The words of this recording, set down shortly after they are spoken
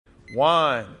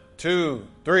1, 2,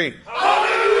 3.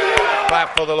 Hallelujah!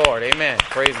 Clap for the Lord. Amen.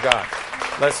 Praise God.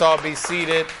 Let's all be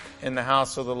seated in the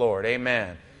house of the Lord.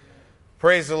 Amen.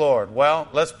 Praise the Lord. Well,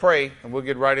 let's pray, and we'll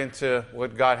get right into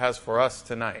what God has for us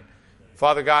tonight.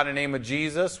 Father God, in the name of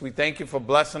Jesus, we thank you for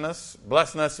blessing us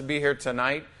to be here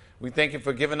tonight. We thank you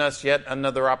for giving us yet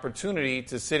another opportunity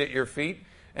to sit at your feet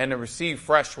and to receive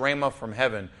fresh rhema from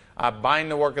heaven. I bind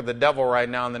the work of the devil right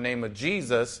now in the name of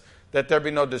Jesus, that there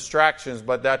be no distractions,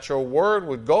 but that your word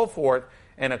would go forth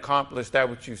and accomplish that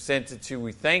which you've sent it to.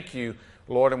 We thank you,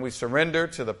 Lord, and we surrender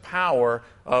to the power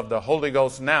of the Holy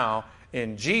Ghost now.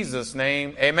 In Jesus'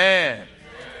 name, amen. Amen.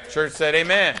 Church said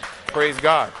amen. Praise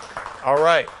God. All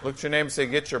right. Look at your name and say,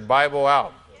 get your Bible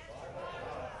out.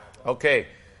 Okay.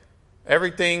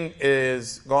 Everything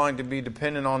is going to be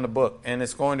dependent on the book, and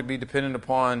it's going to be dependent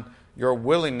upon your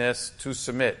willingness to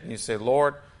submit. And you say,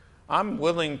 Lord, I'm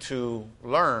willing to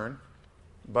learn,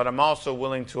 but I'm also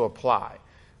willing to apply.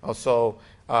 Also,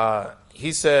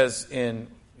 he says in,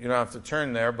 you don't have to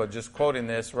turn there, but just quoting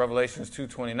this, Revelations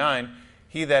 2:29,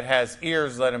 he that has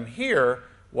ears, let him hear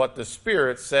what the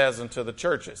Spirit says unto the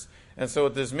churches. And so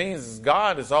what this means is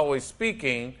God is always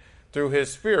speaking through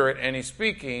his Spirit, and he's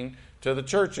speaking to the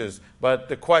churches. But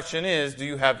the question is, do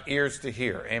you have ears to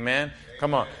hear? Amen?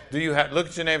 Come on. Do you have? Look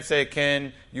at your neighbor and say,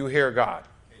 can you hear God?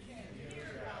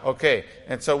 Okay.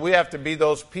 And so we have to be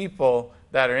those people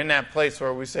that are in that place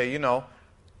where we say, you know,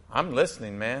 I'm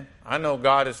listening, man. I know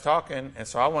God is talking, and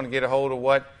so I want to get a hold of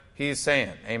what he's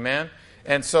saying. Amen?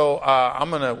 And so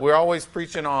we're always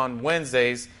preaching on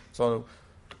Wednesdays. So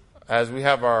as we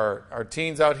have our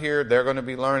teens out here, they're going to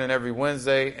be learning every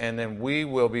Wednesday, and then we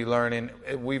will be learning.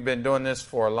 We've been doing this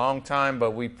for a long time,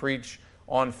 but we preach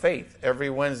on faith. Every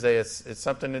Wednesday, it's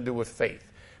something to do with faith.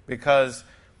 Because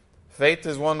faith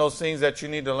is one of those things that you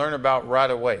need to learn about right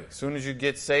away. As soon as you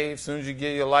get saved, as soon as you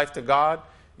give your life to God,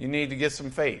 you need to get some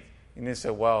faith. You need to say,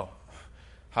 well,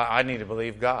 I need to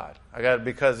believe God.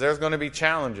 Because there's going to be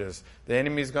challenges. The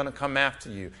enemy's going to come after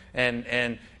you.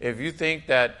 And if you think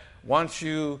that once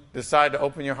you decide to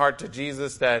open your heart to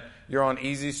Jesus that you're on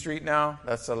easy street now,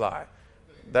 that's a lie.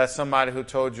 That's somebody who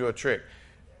told you a trick.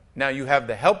 Now you have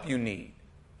the help you need.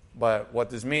 But what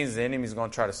this means is the enemy's going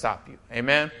to try to stop you.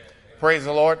 Amen? Praise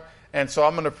the Lord. And so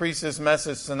I'm going to preach this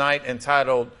message tonight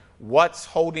entitled, What's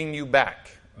Holding You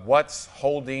Back? What's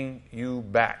Holding You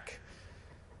Back?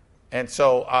 And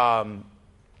so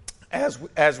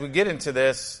as we get into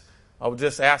this, I'll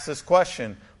just ask this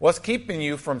question. What's keeping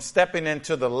you from stepping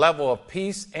into the level of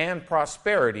peace and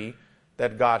prosperity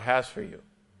that God has for you?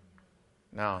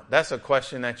 Now, that's a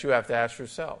question that you have to ask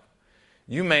yourself.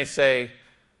 You may say,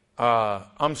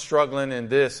 I'm struggling in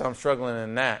this, I'm struggling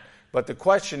in that. But the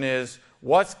question is,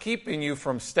 what's keeping you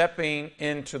from stepping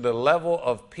into the level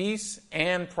of peace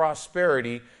and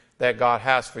prosperity that God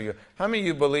has for you? How many of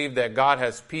you believe that God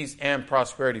has peace and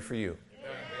prosperity for you?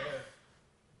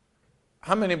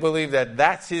 How many believe that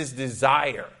that's his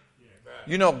desire?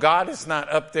 You know, God is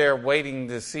not up there waiting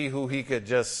to see who he could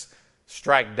just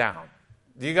strike down.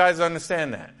 Do you guys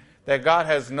understand that? That God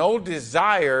has no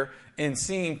desire in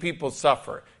seeing people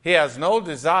suffer. He has no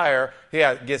desire.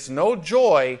 Gets no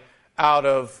joy out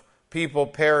of people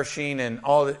perishing and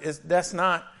all that. That's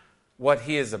not what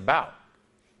he is about.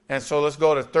 And so let's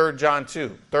go to 3 John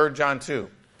 2. 3 John 2.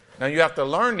 Now you have to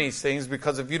learn these things,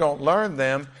 because if you don't learn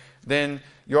them, then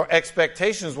your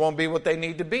expectations won't be what they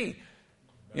need to be.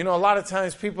 You know, a lot of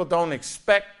times people don't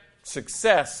expect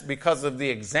success because of the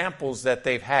examples that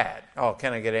they've had. Oh,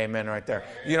 can I get amen right there?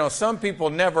 You know, some people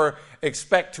never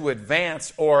expect to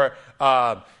advance or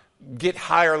get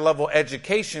higher level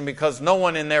education because no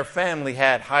one in their family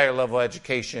had higher level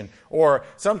education. Or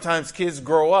sometimes kids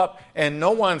grow up and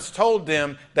no one's told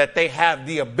them that they have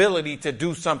the ability to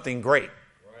do something great.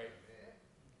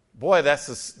 Boy, this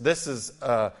is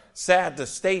sad to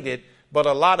state it, but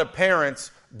a lot of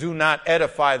parents do not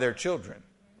edify their children.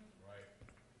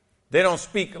 They don't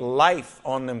speak life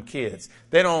on them kids.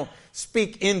 They don't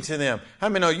speak into them. How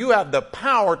many know you have the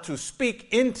power to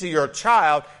speak into your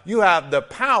child? You have the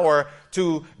power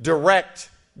to direct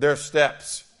their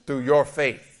steps through your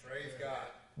faith. Praise God.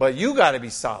 But you got to be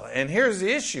solid. And here's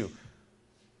the issue.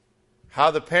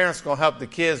 How the parents going to help the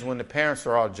kids when the parents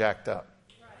are all jacked up?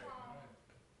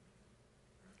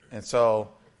 And so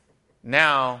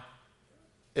now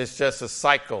it's just a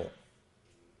cycle.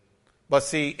 But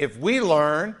see, if we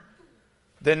learn,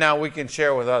 then now we can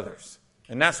share with others.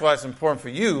 And that's why it's important for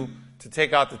you to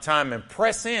take out the time and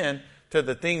press in to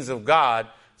the things of God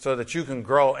so that you can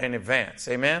grow and advance.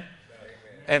 Amen?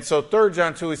 And so 3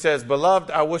 John 2, he says,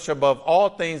 Beloved, I wish above all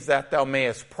things that thou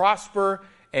mayest prosper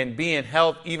and be in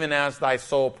health even as thy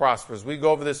soul prospers. We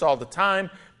go over this all the time,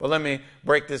 But let me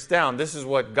break this down. This is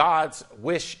what God's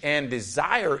wish and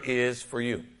desire is for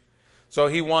you. So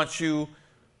he wants you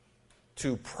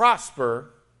to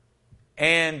prosper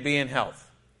and be in health.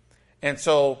 And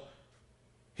so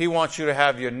he wants you to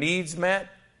have your needs met.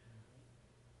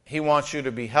 He wants you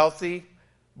to be healthy.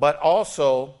 But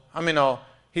also,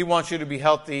 he wants you to be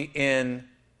healthy in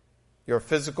your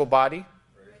physical body.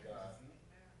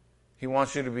 He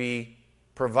wants you to be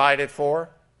provided for.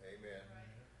 Amen.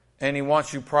 And he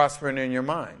wants you prospering in your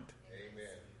mind. Amen.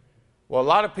 Well, a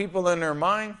lot of people in their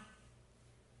mind,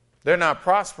 they're not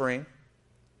prospering.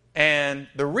 And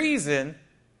the reason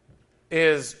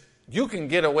is you can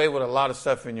get away with a lot of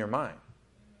stuff in your mind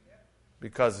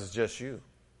because it's just you.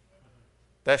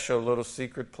 That's your little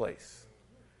secret place.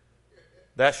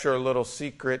 That's your little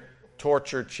secret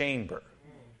torture chamber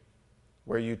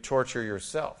where you torture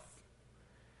yourself.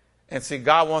 And see,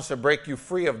 God wants to break you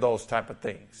free of those type of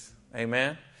things.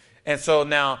 Amen? And so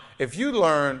now, if you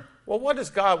learn, well, what does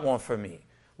God want for me?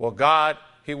 Well, God,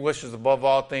 he wishes above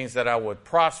all things that I would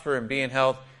prosper and be in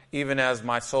health, even as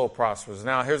my soul prospers.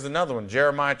 Now, here's another one,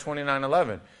 Jeremiah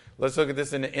 29:11. Let's look at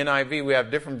this in the NIV. We have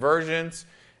different versions.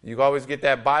 You can always get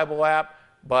that Bible app,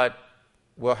 but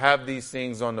we'll have these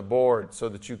things on the board so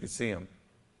that you can see them.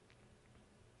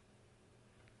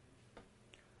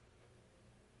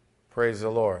 Praise the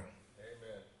Lord.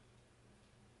 Amen.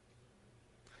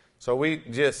 So we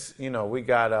just, we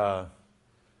got,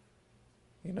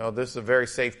 this is a very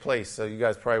safe place. So you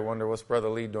guys probably wonder, what's Brother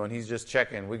Lee doing? He's just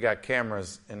checking. We got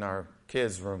cameras in our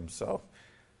kids' room, so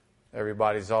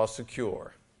everybody's all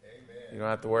secure. Amen. You don't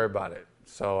have to worry about it.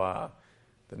 So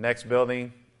the next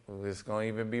building is going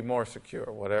to even be more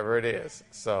secure, whatever it is.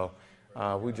 So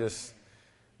we just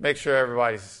make sure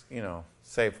everybody's,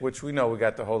 safe, which we know we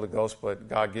got the Holy Ghost, but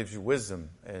God gives you wisdom,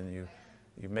 and you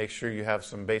make sure you have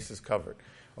some bases covered.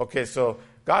 Okay, so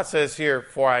God says here,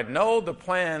 for I know the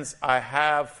plans I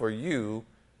have for you,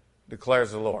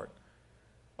 declares the Lord.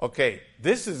 Okay,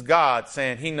 this is God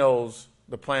saying he knows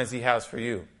the plans he has for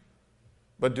you.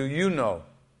 But do you know?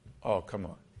 Oh, come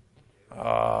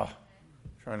on.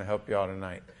 Trying to help you all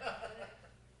tonight.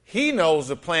 He knows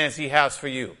the plans he has for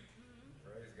you.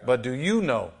 But do you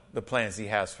know the plans he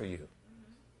has for you?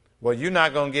 Well, you're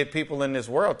not going to get people in this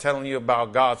world telling you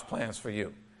about God's plans for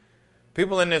you.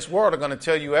 People in this world are going to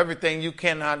tell you everything you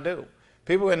cannot do.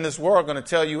 People in this world are going to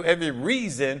tell you every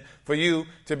reason for you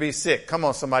to be sick. Come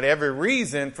on, somebody. Every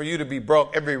reason for you to be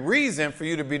broke. Every reason for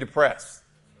you to be depressed.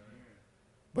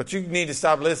 But you need to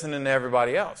stop listening to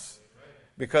everybody else.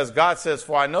 Because God says,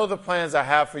 for I know the plans I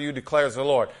have for you, declares the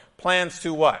Lord. Plans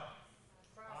to what?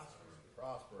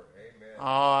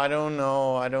 Oh, I don't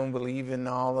know. I don't believe in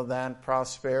all of that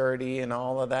prosperity and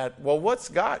all of that. Well, what's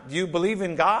God? Do you believe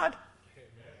in God?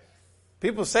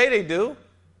 People say they do.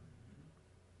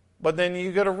 But then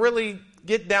you got to really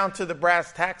get down to the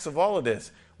brass tacks of all of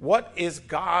this. What is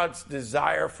God's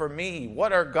desire for me?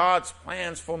 What are God's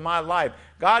plans for my life?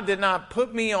 God did not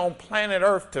put me on planet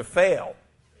Earth to fail.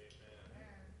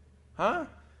 Huh?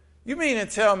 You mean to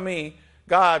tell me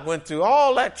God went through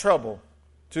all that trouble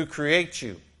to create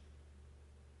you?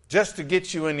 Just to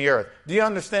get you in the earth. Do you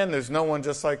understand there's no one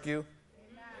just like you?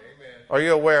 Amen. Are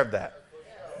you aware of that?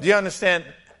 Do you understand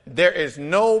there is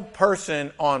no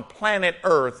person on planet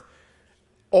Earth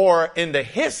or in the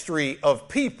history of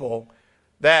people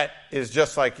that is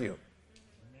just like you?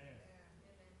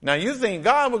 Now you think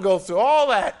God would go through all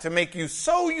that to make you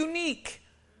so unique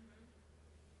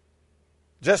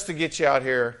just to get you out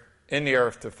here in the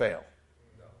earth to fail?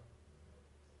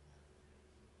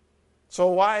 So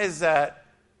why is that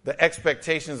the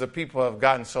expectations of people have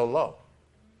gotten so low?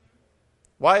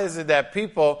 Why is it that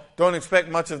people don't expect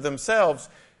much of themselves?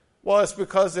 Well, it's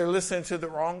because they're listening to the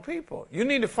wrong people. You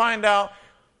need to find out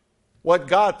what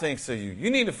God thinks of you.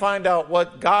 You need to find out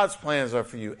what God's plans are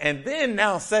for you. And then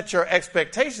now set your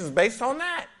expectations based on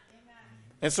that. Amen.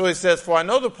 And so he says, for I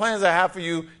know the plans I have for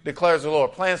you, declares the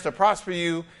Lord. Plans to prosper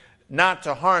you, not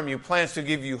to harm you. Plans to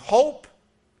give you hope.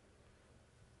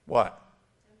 What?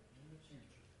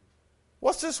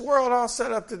 What's this world all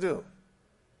set up to do?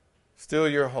 Steal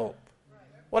your hope.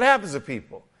 What happens to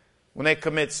people when they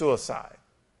commit suicide?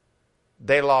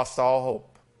 They lost all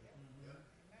hope.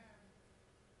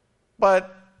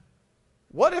 But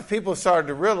what if people started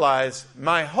to realize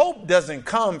my hope doesn't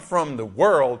come from the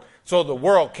world, so the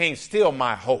world can't steal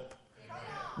my hope?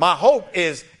 My hope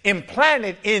is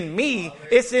implanted in me.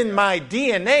 It's in my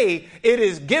DNA. It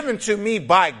is given to me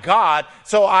by God,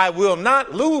 so I will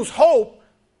not lose hope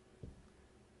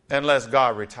unless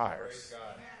God retires.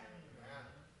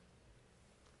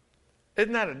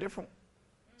 Isn't that a different?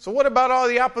 So what about all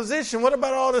the opposition? What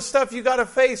about all the stuff you got to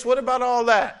face? What about all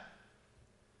that?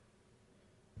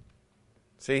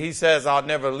 See, he says, I'll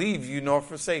never leave you nor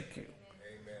forsake you.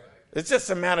 Amen. It's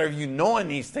just a matter of you knowing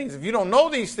these things. If you don't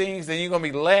know these things, then you're going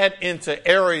to be led into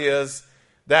areas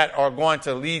that are going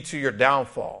to lead to your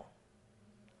downfall.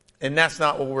 And that's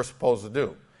not what we're supposed to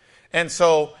do. And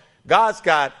so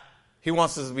he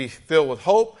wants us to be filled with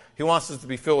hope. He wants us to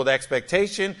be filled with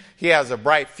expectation. He has a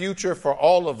bright future for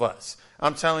all of us.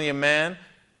 I'm telling you, man,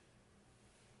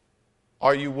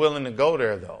 are you willing to go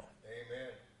there, though? Amen.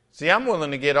 See, I'm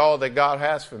willing to get all that God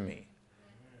has for me.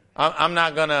 I'm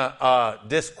not going to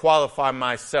disqualify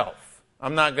myself.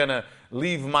 I'm not going to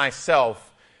leave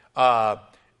myself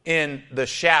in the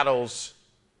shadows,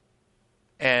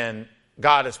 and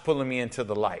God is pulling me into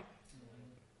the light.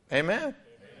 Amen? Amen.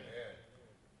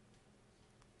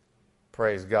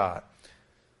 Praise God.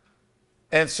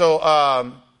 And so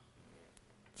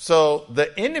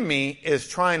the enemy is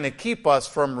trying to keep us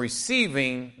from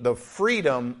receiving the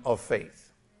freedom of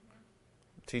faith.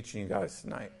 I'm teaching you guys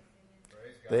tonight.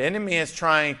 The enemy is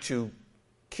trying to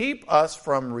keep us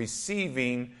from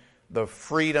receiving the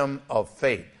freedom of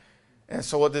faith. And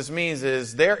so what this means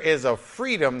is there is a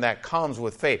freedom that comes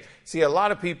with faith. See, a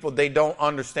lot of people, they don't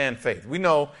understand faith. We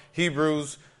know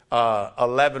Hebrews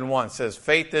 11:1 says,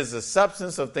 faith is the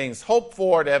substance of things hoped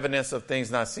for, the evidence of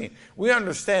things not seen. We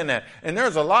understand that. And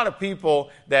there's a lot of people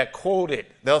that quote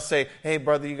it. They'll say, hey,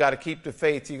 brother, you got to keep the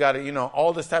faith. You got to,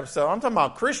 all this type of stuff. I'm talking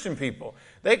about Christian people.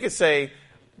 They could say,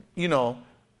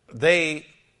 they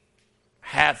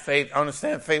have faith,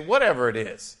 understand faith, whatever it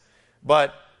is.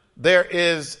 But there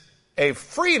is a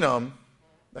freedom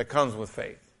that comes with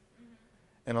faith.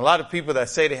 And a lot of people that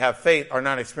say they have faith are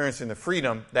not experiencing the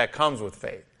freedom that comes with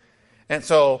faith. And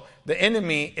so the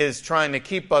enemy is trying to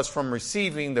keep us from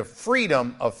receiving the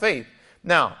freedom of faith.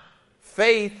 Now,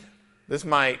 faith, this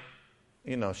might,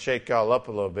 shake y'all up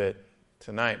a little bit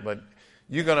tonight, but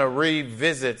you're going to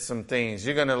revisit some things.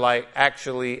 You're going to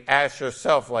actually ask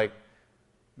yourself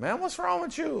man, what's wrong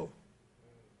with you?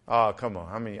 Oh, come on.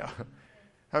 How many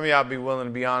of y'all be willing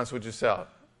to be honest with yourself?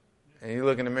 And you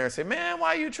look in the mirror and say, man,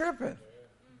 why are you tripping?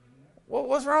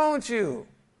 What's wrong with you?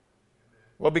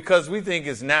 Well, because we think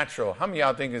it's natural. How many of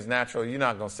y'all think it's natural? You're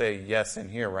not going to say yes in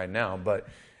here right now, but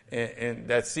in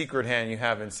that secret hand you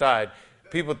have inside,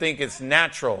 people think it's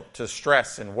natural to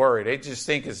stress and worry. They just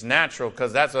think it's natural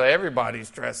because that's why everybody's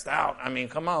stressed out. I mean,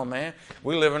 come on, man.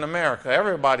 We live in America.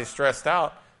 Everybody's stressed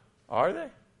out. Are they?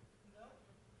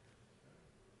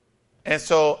 And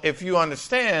so if you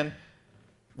understand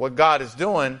what God is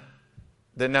doing,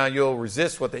 then now you'll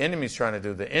resist what the enemy is trying to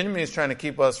do. The enemy is trying to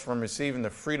keep us from receiving the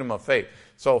freedom of faith.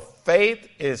 So faith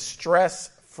is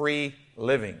stress-free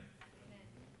living.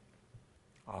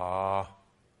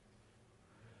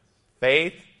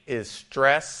 Faith is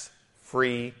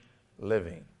stress-free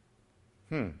living.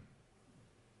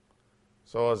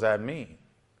 So what does that mean?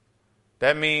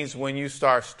 That means when you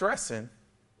start stressing,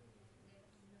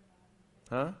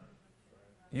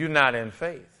 you're not in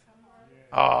faith.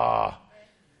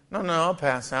 No,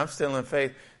 Pastor, I'm still in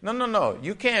faith. No.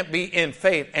 You can't be in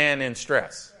faith and in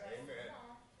stress.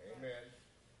 Amen.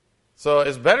 So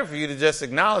it's better for you to just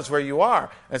acknowledge where you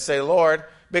are and say, Lord,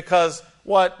 because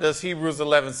what does Hebrews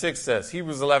 11:6 says?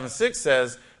 Hebrews 11:6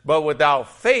 says, but without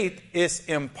faith, it's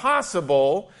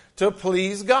impossible to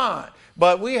please God.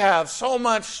 But we have so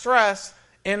much stress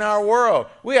in our world.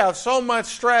 We have so much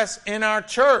stress in our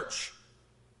church.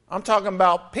 I'm talking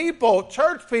about people,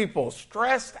 church people,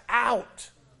 stressed out.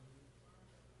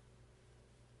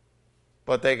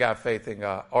 But they got faith in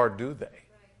God. Or do they?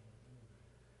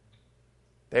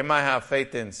 They might have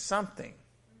faith in something.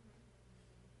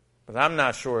 But I'm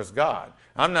not sure it's God.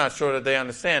 I'm not sure that they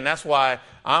understand. That's why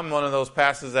I'm one of those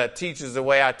pastors that teaches the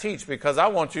way I teach, because I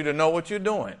want you to know what you're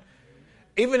doing.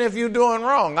 Even if you're doing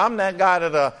wrong, I'm that guy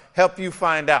that'll help you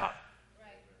find out.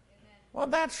 Well,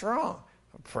 that's wrong.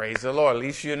 Praise the Lord. At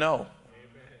least you know.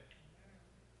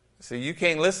 See, you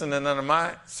can't listen to none of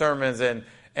my sermons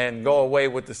and go away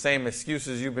with the same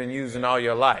excuses you've been using all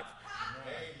your life.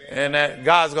 And that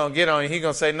God's going to get on you. He's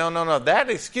going to say, no, that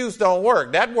excuse don't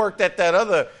work. That worked at that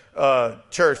other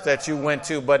church that you went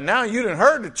to. But now you done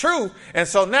heard the truth. And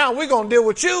so now we're going to deal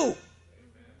with you.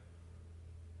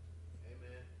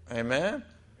 Amen.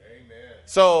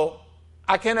 So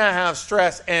I cannot have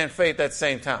stress and faith at the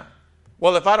same time.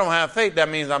 Well, if I don't have faith, that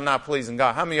means I'm not pleasing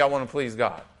God. How many of y'all want to please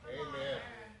God? Amen.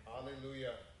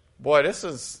 Hallelujah. Boy, this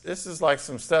is like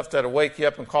some stuff that'll wake you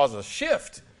up and cause a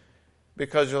shift.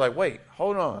 Because you're like, wait,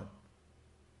 hold on.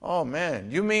 Oh,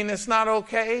 man, you mean it's not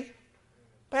okay?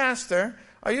 Pastor,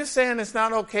 are you saying it's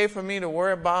not okay for me to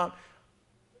worry about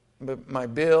my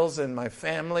bills and my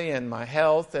family and my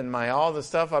health and all the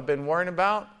stuff I've been worrying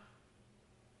about?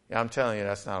 Yeah, I'm telling you,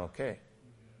 that's not okay.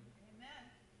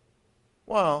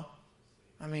 Well,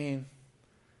 I mean,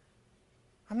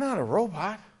 I'm not a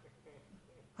robot.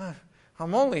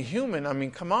 I'm only human. I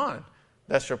mean, come on.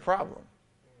 That's your problem.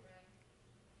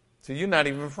 So you're not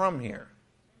even from here.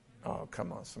 Oh,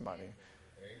 come on, somebody.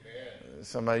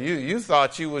 Somebody, you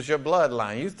thought you was your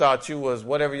bloodline. You thought you was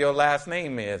whatever your last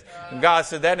name is. And God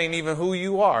said that ain't even who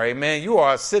you are. Amen. You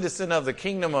are a citizen of the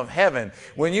kingdom of heaven.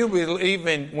 When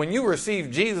you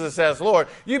receive Jesus as Lord,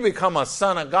 you become a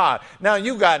son of God. Now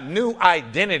you got new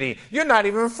identity. You're not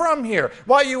even from here.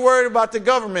 Why are you worried about the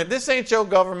government? This ain't your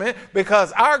government,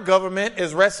 because our government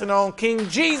is resting on King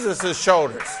Jesus'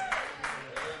 shoulders.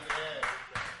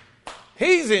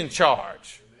 He's in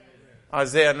charge.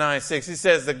 Isaiah 9:6, he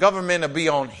says the government will be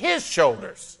on his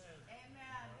shoulders.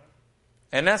 Amen.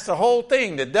 And that's the whole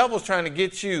thing. The devil's trying to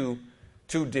get you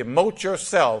to demote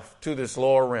yourself to this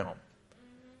lower realm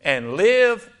and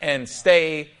live and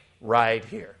stay right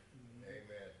here.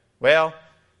 Amen. Well,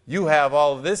 you have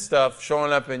all of this stuff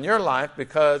showing up in your life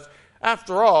because,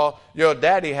 after all, your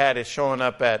daddy had it showing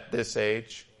up at this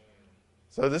age.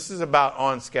 So this is about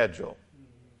on schedule.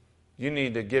 You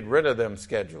need to get rid of them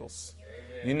schedules.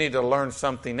 You need to learn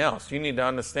something else. You need to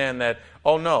understand that,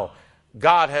 oh no,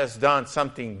 God has done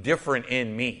something different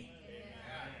in me.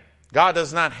 God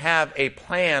does not have a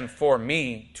plan for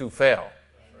me to fail.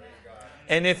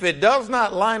 And if it does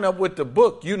not line up with the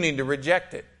book, you need to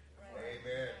reject it.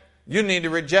 You need to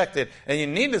reject it. And you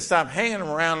need to stop hanging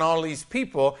around all these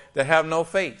people that have no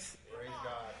faith.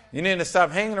 You need to stop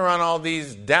hanging around all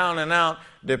these down and out,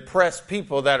 depressed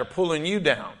people that are pulling you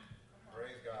down.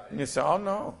 And you say, oh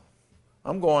no.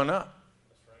 I'm going up.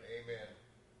 Amen.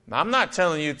 Now, I'm not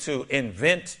telling you to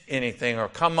invent anything or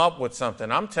come up with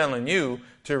something. I'm telling you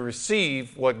to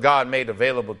receive what God made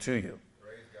available to you.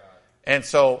 Praise God. And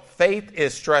so faith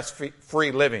is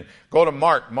stress-free living. Go to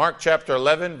Mark chapter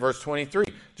 11, verse 23.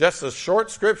 Just a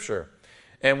short scripture.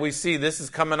 And we see this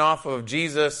is coming off of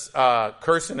Jesus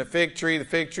cursing the fig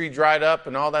tree dried up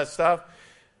and all that stuff.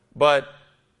 But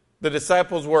the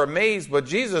disciples were amazed, but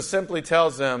Jesus simply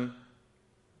tells them,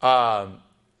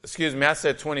 excuse me, I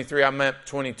said 23, I meant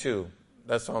 22.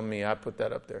 That's on me. I put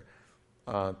that up there.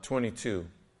 22.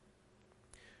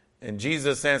 And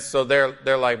Jesus answered, so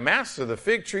they're like, Master, the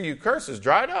fig tree you cursed is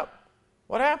dried up.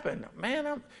 What happened?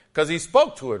 Man, because he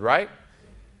spoke to it, right?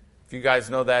 If you guys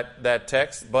know that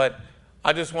text. But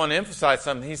I just want to emphasize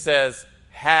something. He says,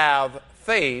 have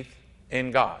faith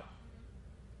in God.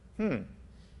 Is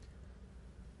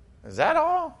that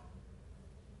all?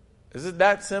 Is it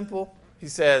that simple? He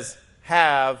says,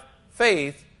 have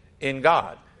faith in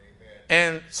God.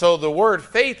 Amen. And so the word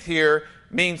faith here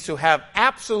means to have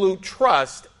absolute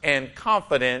trust and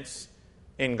confidence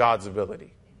in God's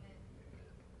ability.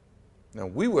 Now,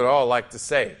 we would all like to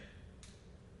say,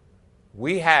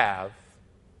 we have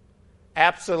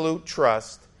absolute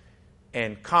trust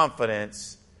and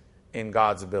confidence in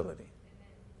God's ability.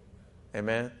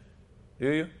 Amen?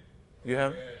 Do you? You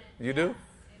have? You do?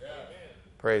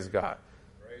 Praise God.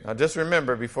 Now just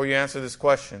remember, before you answer this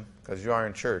question, because you are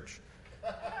in church,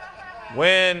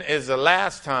 when is the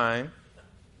last time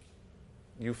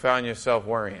you found yourself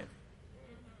worrying?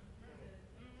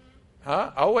 Huh?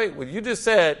 Oh, wait. Well, you just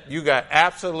said you got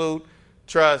absolute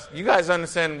trust. You guys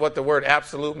understand what the word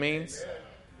absolute means?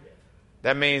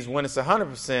 That means when it's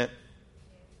 100%,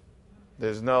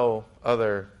 there's no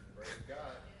other.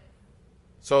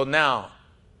 So now,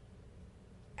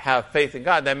 have faith in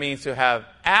God. That means to have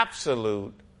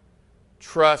absolute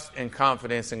trust and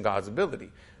confidence in God's ability.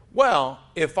 Well,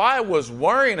 if I was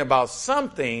worrying about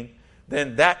something,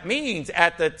 then that means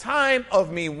at the time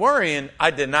of me worrying,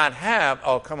 I did not have,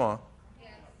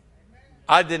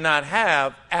 I did not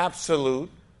have absolute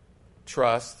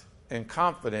trust and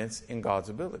confidence in God's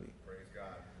ability. Praise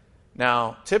God.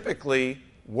 Now, typically,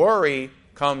 worry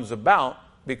comes about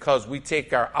because we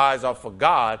take our eyes off of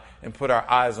God and put our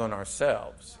eyes on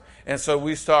ourselves. And so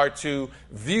we start to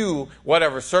view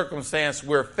whatever circumstance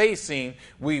we're facing,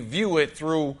 we view it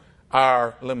through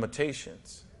our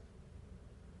limitations.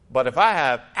 But if I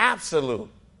have absolute.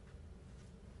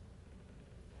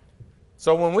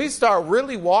 So when we start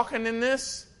really walking in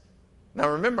this, now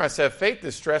remember I said faith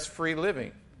is stress-free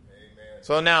living. Amen.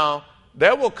 So now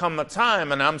there will come a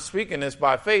time, and I'm speaking this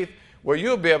by faith, where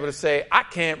you'll be able to say, I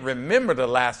can't remember the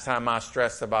last time I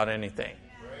stressed about anything.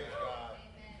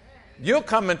 You'll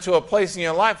come into a place in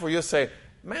your life where you'll say,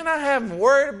 man, I haven't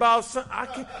worried about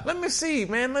something. Let me see,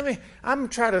 man. I'm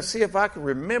trying to see if I can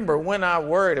remember when I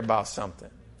worried about something.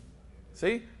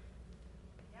 See?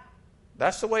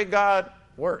 That's the way God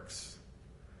works.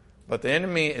 But the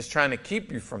enemy is trying to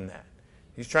keep you from that.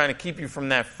 He's trying to keep you from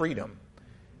that freedom.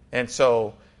 And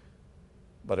so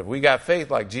But if we got faith,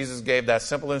 like Jesus gave that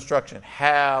simple instruction,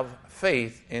 have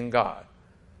faith in God.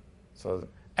 So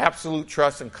absolute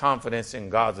trust and confidence in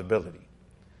God's ability.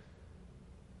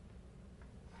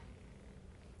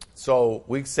 So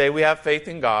we say we have faith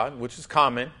in God, which is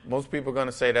common. Most people are going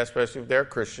to say that, especially if they're a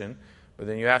Christian. But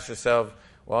then you ask yourself,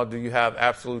 well, do you have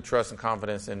absolute trust and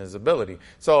confidence in his ability?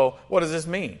 So what does this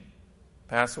mean?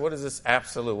 Pastor, what is this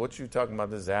absolute? What you talking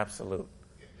about, this absolute?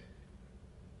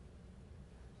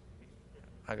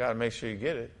 I got to make sure you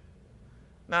get it.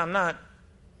 Now, I'm not,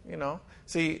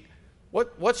 See,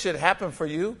 what should happen for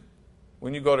you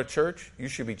when you go to church? You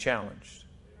should be challenged.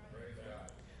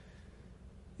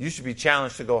 You should be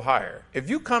challenged to go higher. If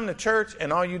you come to church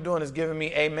and all you're doing is giving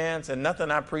me amens and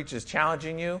nothing I preach is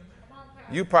challenging you,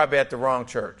 you're probably at the wrong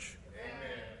church.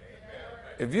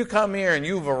 If you come here and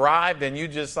you've arrived and you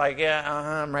just like,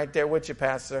 I'm right there with you,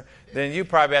 Pastor, then you're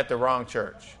probably at the wrong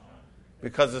church.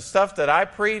 Because the stuff that I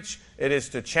preach, it is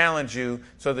to challenge you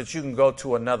so that you can go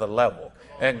to another level.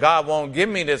 And God won't give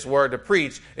me this word to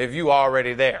preach if you're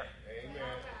already there.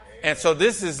 And so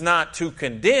this is not to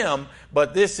condemn,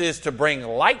 but this is to bring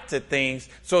light to things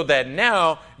so that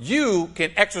now you can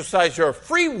exercise your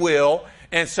free will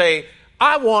and say,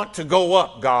 I want to go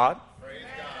up, God.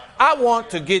 I want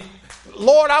to get,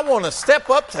 Lord, I want to step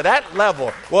up to that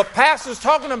level. What Pastor's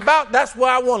talking about, that's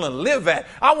where I want to live at.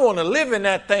 I want to live in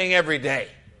that thing every day.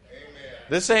 Amen.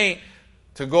 This ain't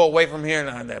to go away from here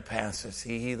and that Pastor,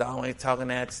 he's always talking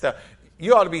that stuff.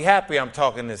 You ought to be happy I'm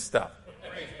talking this stuff.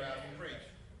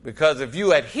 Because if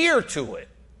you adhere to it,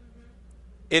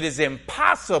 it is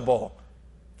impossible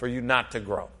for you not to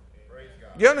grow.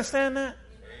 You understand that?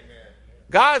 Amen.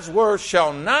 God's word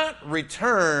shall not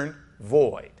return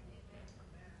void.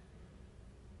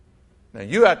 Now,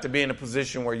 you have to be in a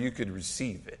position where you could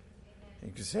receive it.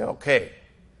 You can say, okay.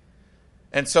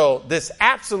 And so this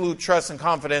absolute trust and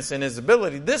confidence in his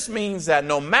ability, this means that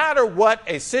no matter what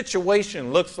a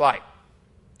situation looks like,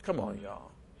 come on, y'all.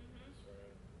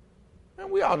 And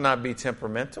we ought not be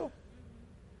temperamental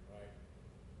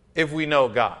if we know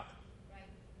God.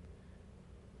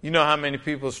 You know how many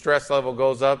people's stress level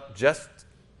goes up just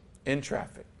in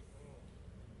traffic?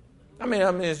 I mean,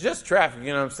 it's just traffic,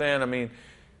 you know what I'm saying? I mean,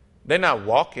 they're not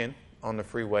walking on the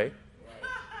freeway.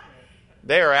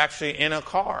 They are actually in a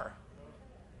car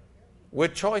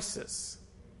with choices.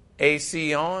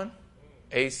 AC on,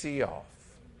 AC off.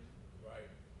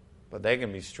 But they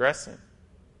can be stressing.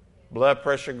 Blood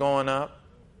pressure going up.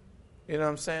 You know what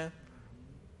I'm saying?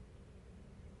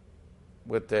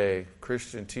 With the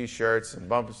Christian t-shirts and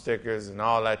bumper stickers and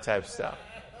all that type of stuff.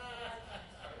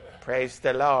 Praise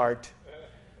the Lord.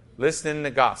 Listening to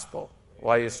the gospel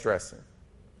while you're stressing.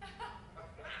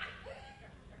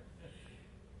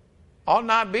 Ought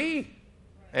not be.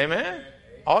 Amen?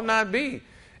 Ought not be.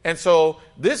 And so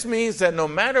this means that no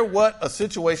matter what a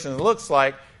situation looks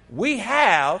like, we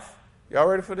have, y'all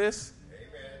ready for this?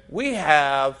 We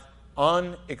have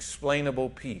unexplainable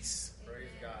peace. Praise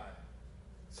God.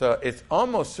 So it's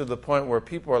almost to the point where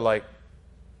people are like,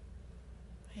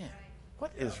 man,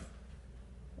 what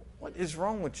is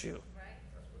wrong with you?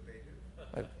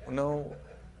 Like, no.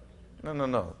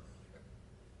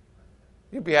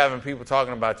 You'd be having people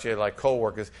talking about you like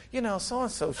coworkers.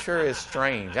 So-and-so sure is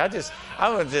strange. I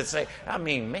would just say,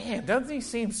 man, doesn't he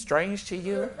seem strange to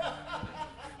you?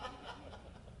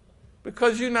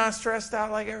 Because you're not stressed out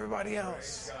like everybody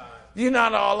else. You're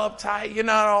not all uptight. You're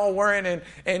not all worrying.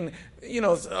 And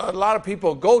a lot of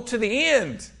people go to the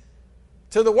end,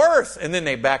 to the worst, and then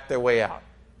they back their way out.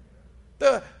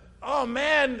 The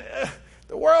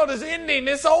world is ending.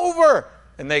 It's over.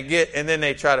 And then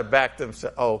they try to back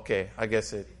themselves. Oh, okay. I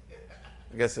guess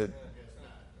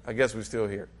we're still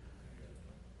here.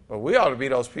 But we ought to be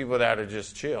those people that are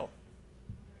just chill.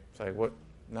 It's like, what?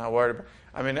 Not worried about.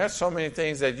 There's so many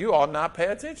things that you ought not pay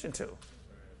attention to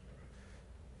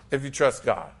if you trust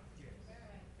God.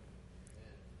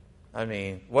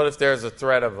 What if there's a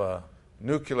threat of a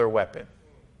nuclear weapon?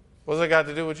 What's that got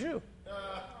to do with you?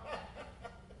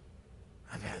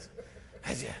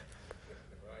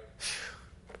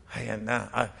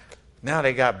 Now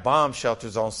they got bomb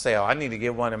shelters on sale. I need to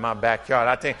get one in my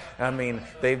backyard.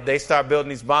 They start building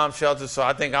these bomb shelters, so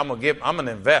I think I'm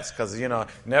gonna invest because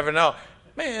never know.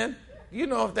 Man,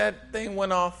 if that thing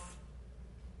went off,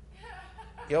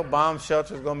 your bomb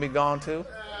shelter's going to be gone too.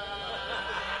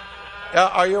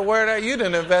 Are you aware that you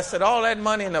done invested all that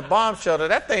money in a bomb shelter?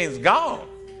 That thing's gone.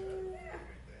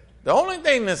 The only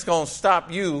thing that's going to stop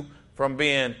you from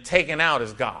being taken out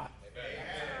is God.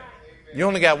 You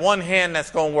only got one hand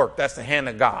that's going to work. That's the hand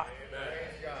of God.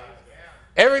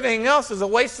 Everything else is a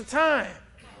waste of time.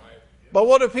 But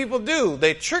what do people do?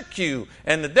 They trick you,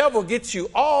 and the devil gets you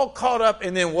all caught up,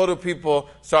 and then what do people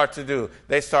start to do?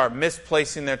 They start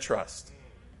misplacing their trust.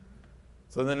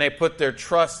 So then they put their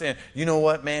trust in, you know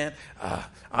what, man?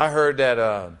 I heard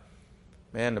that,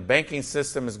 man, the banking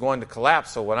system is going to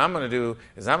collapse, so what I'm going to do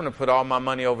is I'm going to put all my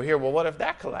money over here. Well, what if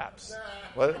that collapses?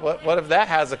 What if that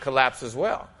has a collapse as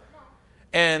well?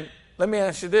 And let me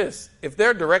ask you this. If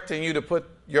they're directing you to put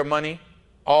your money,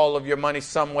 all of your money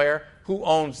somewhere, who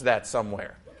owns that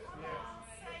somewhere?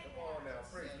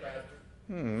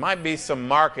 Might be some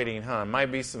marketing, huh?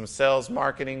 Might be some sales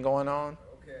marketing going on.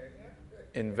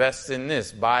 Invest in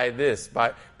this, buy this,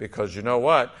 because you know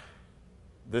what?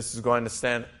 This is going to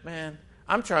stand. Man,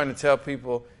 I'm trying to tell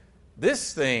people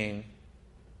this thing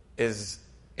is,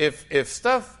 if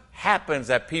stuff happens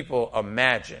that people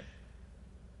imagine,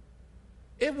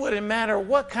 it wouldn't matter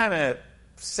what kind of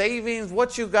savings,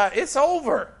 what you got, it's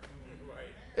over.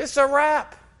 It's a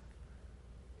wrap.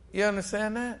 You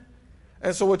understand that?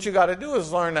 And so what you got to do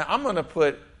is learn that I'm going to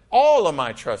put all of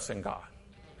my trust in God.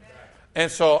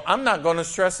 And so I'm not going to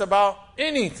stress about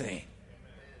anything.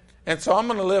 And so I'm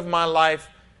going to live my life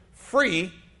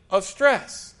free of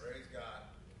stress. Praise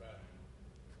God.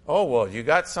 Oh, well, you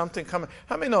got something coming.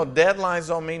 How many know deadlines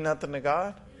don't mean nothing to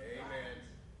God? Amen.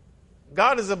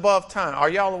 God is above time. Are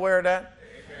y'all aware of that?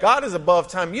 Amen. God is above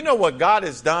time. You know what God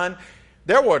has done?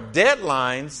 There were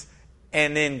deadlines,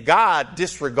 and then God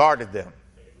disregarded them.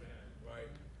 Right.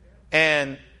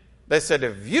 And they said,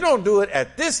 if you don't do it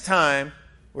at this time,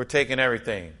 we're taking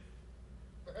everything.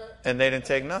 And they didn't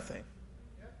take nothing.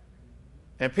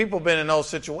 And people been in those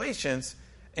situations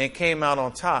and came out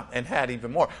on top and had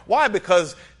even more. Why?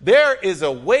 Because there is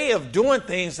a way of doing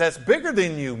things that's bigger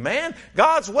than you, man.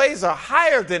 God's ways are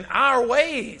higher than our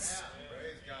ways.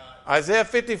 Isaiah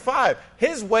 55,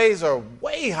 his ways are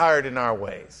way higher than our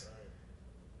ways.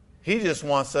 He just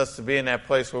wants us to be in that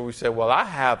place where we say, well, I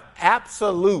have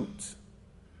absolute.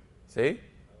 See? Amen.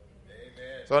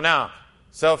 So now,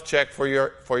 self-check for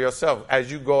yourself.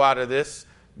 As you go out of this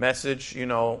message,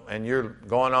 and you're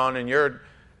going on in your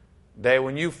day,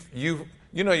 when you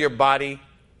know your body,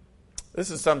 this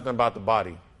is something about the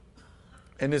body.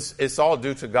 And it's all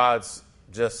due to God's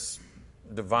just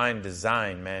divine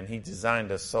design, man. He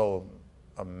designed us so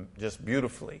just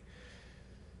beautifully.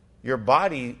 Your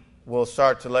body will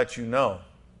start to let you know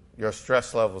your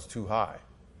stress level's too high.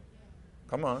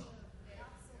 Come on.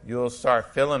 You'll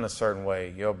start feeling a certain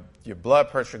way. Your blood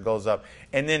pressure goes up.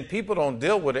 And then people don't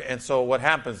deal with it. And so what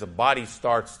happens? The body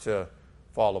starts to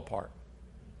fall apart.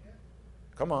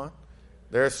 Come on.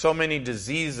 There's so many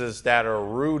diseases that are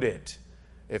rooted.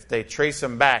 If they trace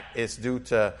them back, it's due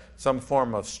to some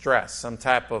form of stress, some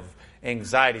type of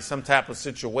anxiety, some type of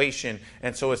situation.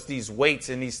 And so it's these weights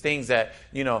and these things that,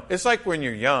 it's like when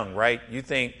you're young, right? You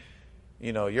think,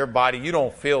 your body, you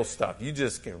don't feel stuff. You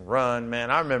just can run,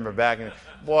 man. I remember back in,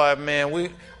 boy, man, we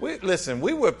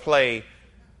would play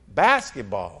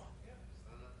basketball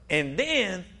and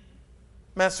then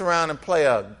mess around and play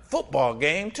a football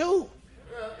game too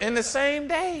in the same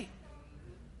day.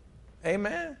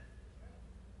 Amen.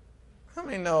 I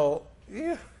mean, no,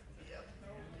 if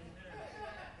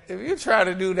you try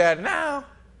to do that now,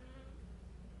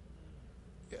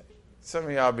 some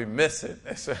of y'all be missing.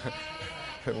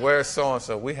 Where's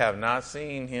so-and-so? We have not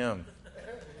seen him.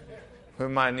 We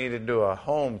might need to do a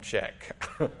home check.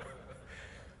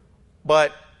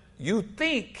 But you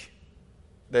think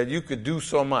that you could do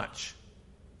so much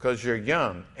because you're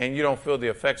young and you don't feel the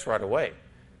effects right away.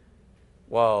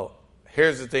 Well,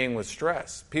 here's the thing with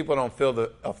stress. People don't feel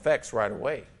the effects right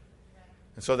away.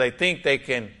 And so they think they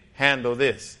can handle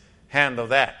this, handle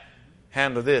that,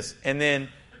 handle this. And then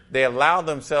they allow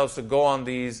themselves to go on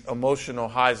these emotional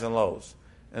highs and lows.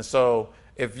 And so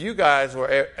if you guys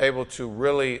were able to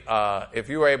really, if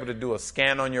you were able to do a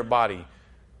scan on your body,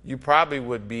 you probably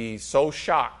would be so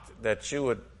shocked that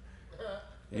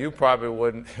you probably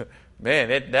wouldn't,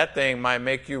 man, that thing might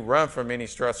make you run from any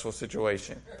stressful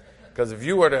situation. Because if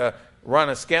you were to run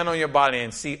a scan on your body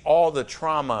and see all the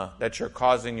trauma that you're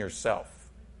causing yourself.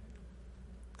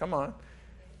 Come on.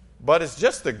 But it's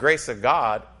just the grace of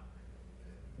God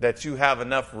that you have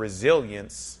enough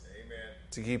resilience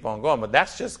to keep on going. But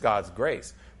that's just God's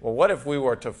grace. Well, what if we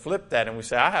were to flip that and we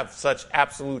say, I have such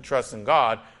absolute trust in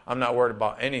God, I'm not worried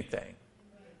about anything.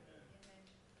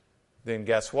 Then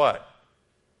guess what?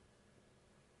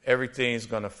 Everything's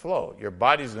going to flow. Your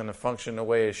body's going to function the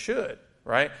way it should,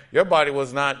 right? Your body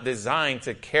was not designed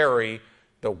to carry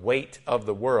the weight of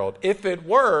the world. If it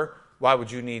were, why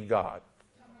would you need God?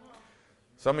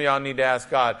 Some of y'all need to ask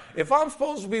God, if I'm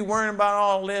supposed to be worrying about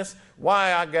all this,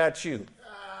 why I got you?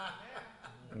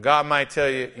 God might tell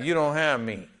you, you don't have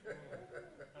me.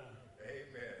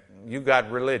 You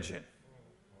got religion.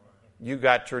 You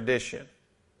got tradition.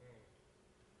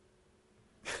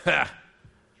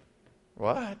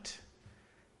 What?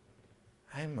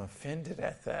 I'm offended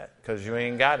at that because you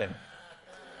ain't got him.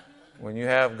 When you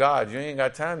have God, you ain't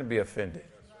got time to be offended.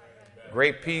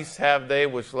 Great peace have they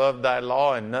which love thy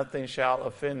law, and nothing shall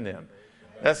offend them.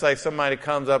 That's like somebody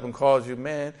comes up and calls you,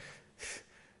 man,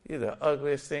 you're the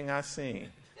ugliest thing I've seen.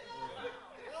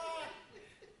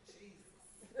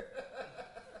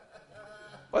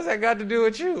 What's that got to do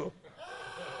with you?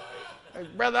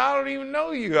 Like, brother, I don't even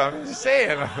know you. I'm just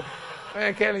saying.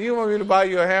 Man, Kenny, you want me to buy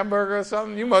you a hamburger or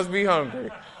something? You must be hungry.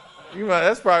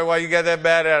 That's probably why you got that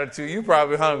bad attitude. You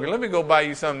probably hungry. Let me go buy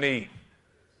you something to eat.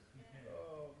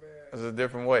 That's a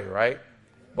different way, right?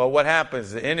 But what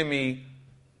happens? The enemy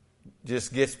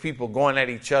just gets people going at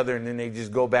each other, and then they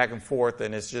just go back and forth,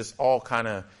 and it's just all kind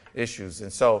of issues.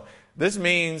 And so this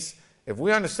means if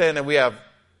we understand that we have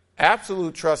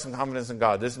absolute trust and confidence in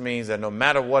God, this means that no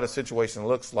matter what a situation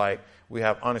looks like, we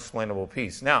have unexplainable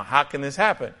peace. Now, how can this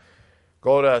happen?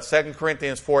 Go to 2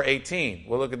 Corinthians 4:18.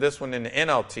 We'll look at this one in the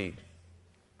NLT.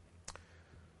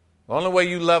 The only way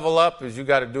you level up is you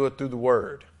got to do it through the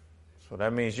Word. So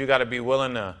that means you got to be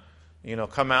willing to,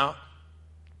 come out.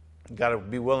 You got to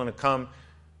be willing to come.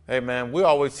 Hey, man, we're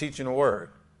always teaching the Word.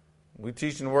 We're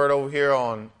teaching the Word over here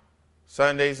on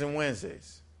Sundays and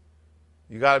Wednesdays.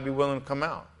 You got to be willing to come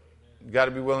out. You got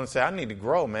to be willing to say, I need to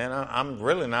grow, man. I'm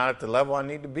really not at the level I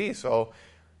need to be. So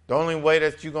the only way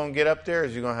that you're going to get up there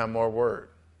is you're going to have more Word.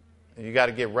 And you got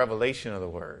to get revelation of the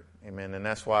Word. Amen. And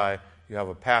that's why you have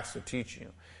a pastor teaching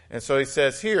you. And so he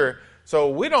says here, so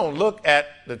we don't look at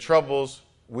the troubles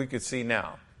we could see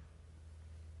now.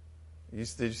 Did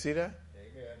you see that?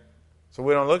 Amen. So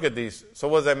we don't look at these. So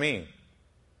what does that mean?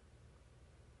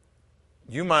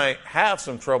 You might have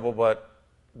some trouble, but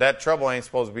that trouble ain't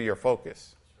supposed to be your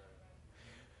focus.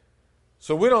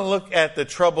 So we don't look at the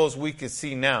troubles we could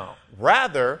see now.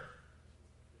 Rather,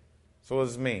 so what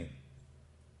does this mean?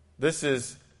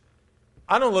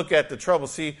 I don't look at the trouble.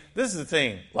 See, this is the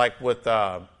thing, like with,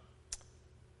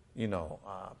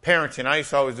 parenting. I used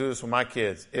to always do this with my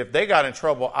kids. If they got in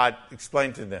trouble, I'd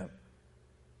explain to them.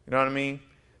 You know what I mean?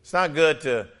 It's not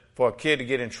good for a kid to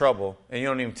get in trouble and you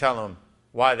don't even tell them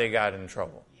why they got in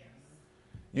trouble.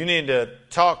 You need to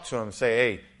talk to them, say,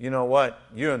 hey, you know what?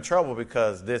 You're in trouble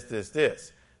because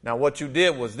this. Now, what you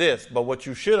did was this, but what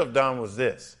you should have done was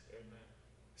this. Amen.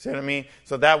 See what I mean?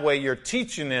 So that way you're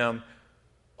teaching them,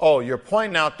 you're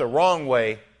pointing out the wrong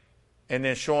way and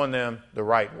then showing them the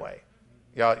right way.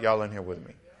 Y'all in here with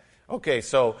me? Okay,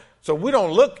 so we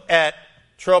don't look at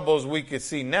troubles we could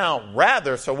see now.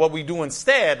 Rather, so what we do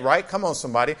instead, right? Come on,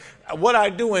 somebody. What I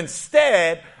do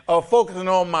instead of focusing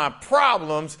on my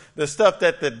problems, the stuff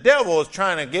that the devil is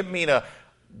trying to get me to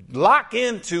lock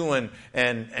into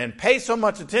and pay so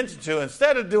much attention to,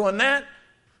 instead of doing that,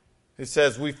 it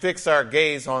says we fix our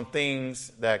gaze on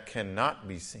things that cannot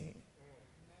be seen.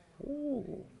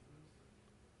 Ooh.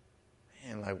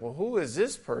 Man, like, well, who is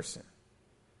this person?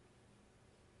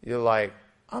 You're like,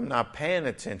 I'm not paying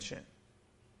attention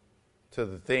to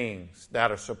the things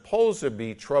that are supposed to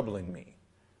be troubling me.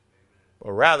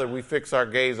 But rather, we fix our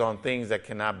gaze on things that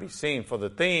cannot be seen. For the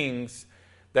things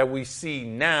that we see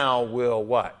now will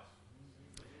what?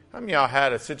 How many of y'all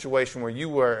had a situation where you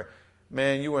were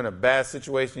in a bad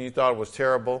situation, you thought it was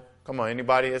terrible? Come on,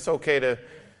 anybody? It's okay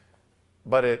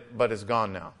but it's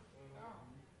gone now.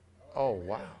 Oh,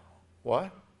 wow.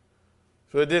 What?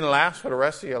 So it didn't last for the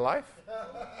rest of your life?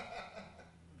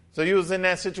 So you was in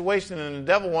that situation and the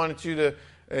devil wanted you to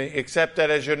accept that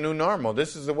as your new normal.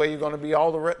 This is the way you're going to be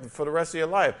for the rest of your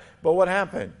life. But what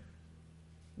happened?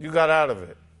 You got out of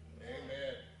it.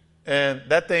 Amen. And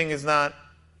that thing is not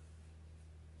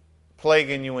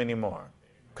plaguing you anymore.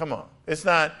 Come on. It's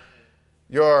not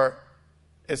the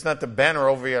banner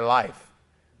over your life.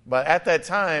 But at that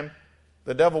time,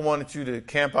 the devil wanted you to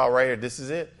camp out right here. This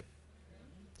is it.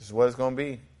 This is what it's going to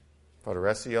be for the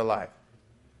rest of your life.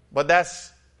 But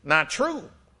that's not true.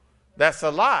 That's a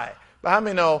lie. But how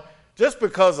many know, just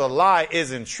because a lie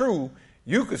isn't true,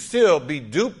 you could still be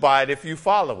duped by it if you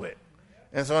follow it.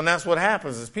 And that's what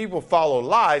happens is people follow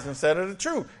lies instead of the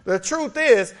truth. The truth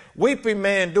is, weeping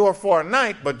may endure for a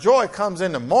night, but joy comes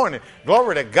in the morning.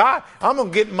 Glory to God. I'm going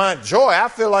to get my joy. I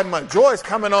feel like my joy is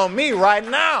coming on me right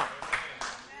now.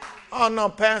 Oh, no,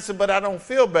 Pastor, but I don't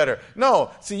feel better.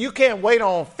 No, see, you can't wait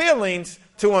on feelings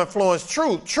to influence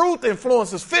truth. Truth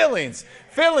influences feelings.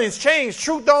 Feelings change.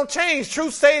 Truth don't change.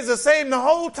 Truth stays the same the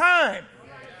whole time.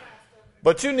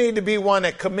 But you need to be one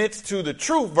that commits to the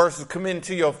truth versus committing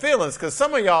to your feelings, because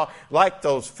some of y'all like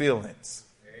those feelings.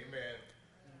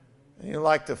 Amen. You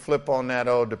like to flip on that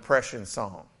old depression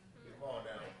song.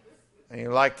 And you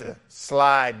like to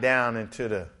slide down into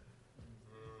the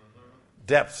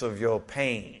depths of your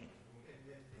pain.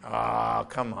 Oh,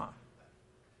 come on.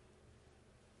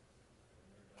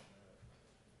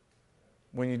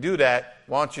 When you do that,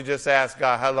 why don't you just ask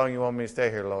God, how long you want me to stay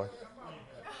here, Lord?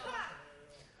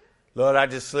 Lord, I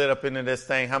just slid up into this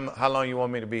thing. How long you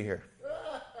want me to be here?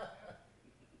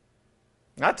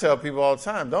 I tell people all the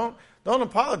time, don't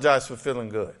apologize for feeling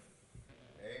good.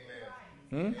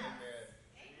 Amen.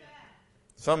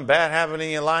 Something bad happened in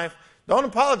your life, don't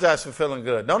apologize for feeling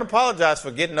good. Don't apologize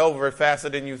for getting over it faster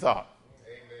than you thought.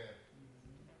 Amen.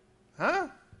 Huh?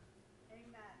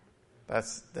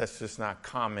 Amen. That's just not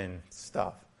common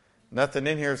stuff. Nothing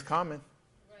in here is common.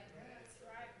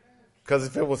 Because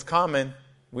if it was common,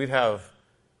 we'd have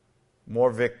more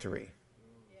victory.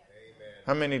 Amen.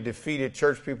 How many defeated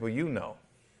church people you know?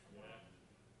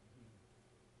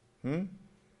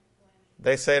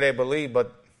 They say they believe,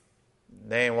 but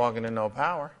they ain't walking in no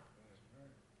power.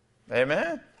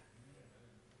 Amen.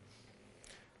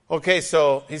 Okay,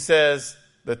 so he says,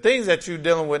 the things that you're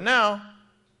dealing with now,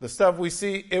 the stuff we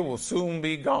see, it will soon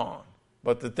be gone.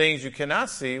 But the things you cannot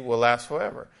see will last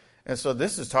forever. And so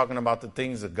this is talking about the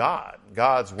things of God,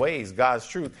 God's ways, God's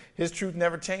truth. His truth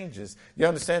never changes. You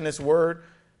understand this word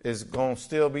is going to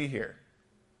still be here.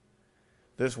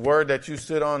 This word that you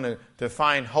stood on to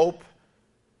find hope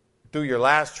through your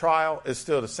last trial is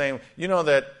still the same. You know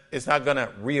that it's not going to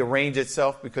rearrange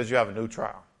itself because you have a new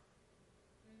trial.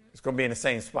 It's going to be in the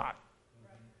same spot.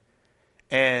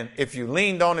 And if you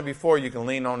leaned on it before, you can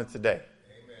lean on it today.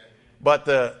 Amen. But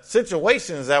the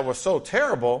situations that were so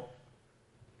terrible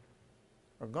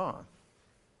are gone.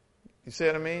 You see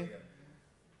what I mean?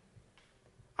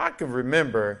 I can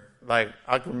remember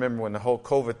when the whole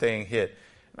COVID thing hit.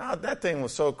 Now, that thing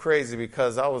was so crazy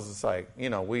because I was just like,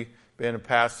 we being a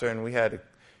pastor and we had to,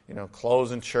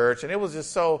 closing church. And it was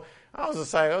just so, I was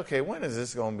just like, okay, when is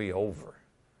this going to be over?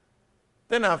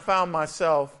 Then I found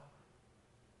myself,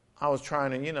 I was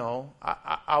trying to,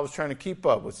 I was trying to keep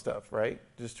up with stuff, right?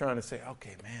 Just trying to say,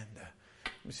 okay, man,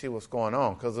 let me see what's going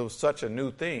on because it was such a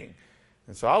new thing.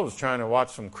 And so I was trying to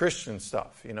watch some Christian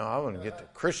stuff. I want to get the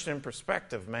Christian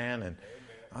perspective, man. And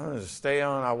I wanted to stay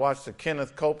on. I watched the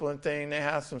Kenneth Copeland thing. They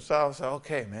had some stuff. I said,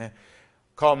 okay, man.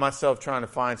 Called myself trying to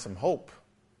find some hope.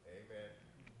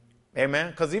 Amen.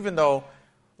 Because even though,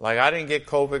 I didn't get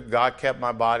COVID, God kept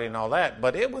my body and all that.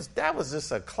 But that was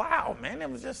just a cloud, man.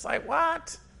 It was just like,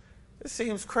 what? This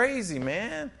seems crazy,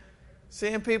 man.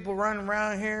 Seeing people running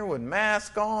around here with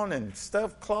masks on and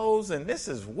stuff closed. And this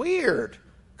is weird.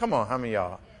 Come on, how many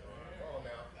of y'all?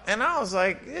 And I was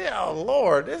like, yeah,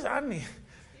 Lord, And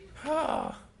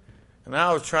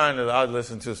I was I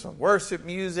listened to some worship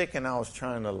music and I was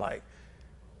trying to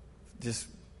just,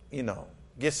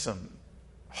 get some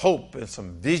hope and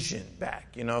some vision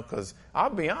back, because I'll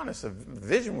be honest, the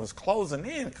vision was closing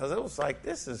in because it was like,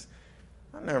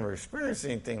 I never experienced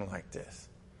anything like this.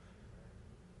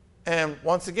 And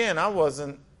once again, I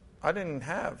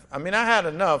had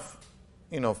enough,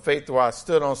 faith where I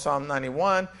stood on Psalm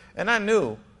 91 and I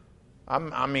knew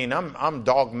I'm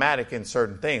dogmatic in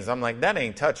certain things. I'm like, that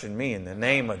ain't touching me in the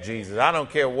name of Jesus. I don't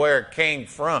care where it came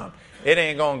from. It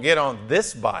ain't going to get on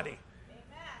this body.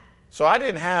 So I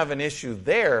didn't have an issue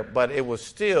there, but it was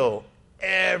still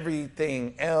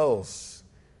everything else.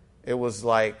 It was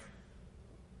like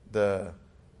the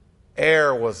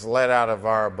air was let out of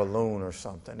our balloon or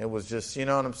something. It was just, you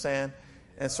know what I'm saying?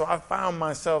 And so I found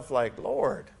myself like,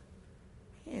 Lord,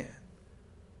 man,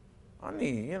 I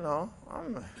need,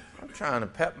 I'm trying to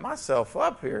pep myself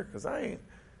up here because I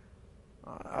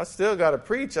still got to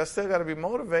preach. I still got to be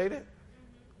motivated.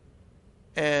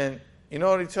 And you know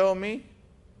what he told me?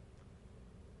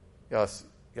 Y'all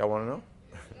want to know?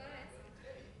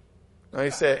 No, he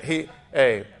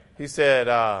said,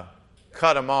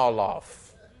 cut them all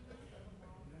off.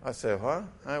 I said, what?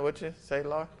 What you say,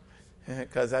 Lord?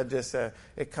 Because I just,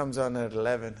 it comes on at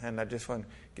 11, and I just want to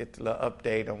get the little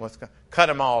update on what's going on. Cut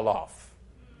them all off.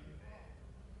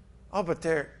 Oh, but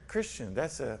they're Christian.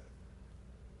 That's a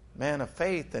man of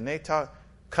faith, and they talk,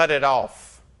 cut it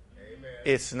off. Amen.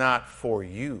 It's not for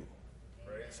you.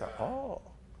 So,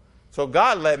 So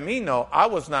God let me know I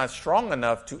was not strong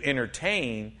enough to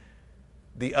entertain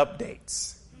the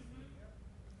updates.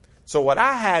 So what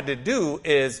I had to do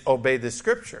is obey the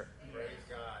scripture.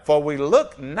 For we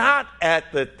look not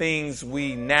at the things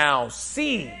we now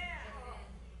see.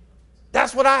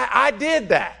 That's what I did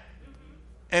that.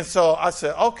 And so I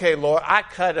said, okay, Lord, I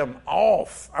cut them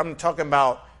off. I'm talking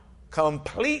about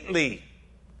completely.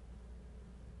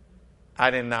 I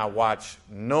did not watch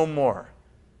no more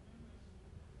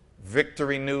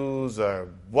Victory News or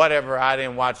whatever. I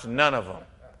didn't watch none of them.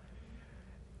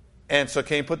 And so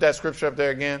can you put that scripture up there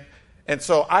again? And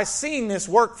so I seen this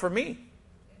work for me.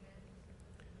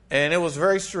 And it was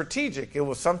very strategic. It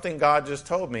was something God just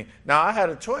told me. Now, I had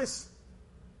a choice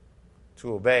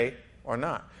to obey or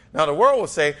not. Now, the world will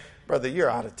say, brother, you're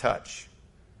out of touch.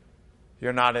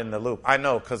 You're not in the loop. I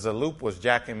know, because the loop was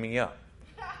jacking me up.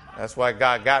 That's why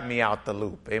God got me out the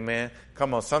loop. Amen.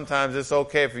 Come on, sometimes it's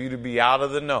okay for you to be out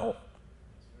of the know.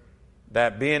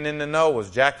 That being in the know was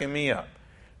jacking me up.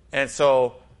 And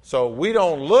so we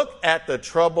don't look at the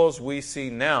troubles we see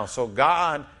now. So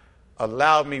God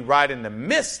allowed me right in the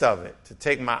midst of it to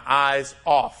take my eyes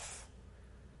off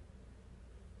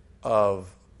of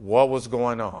what was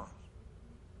going on.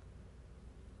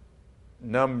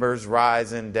 Numbers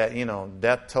rising,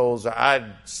 death tolls.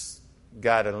 I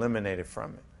got eliminated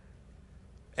from it.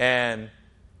 And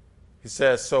he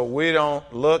says, so we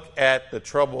don't look at the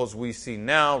troubles we see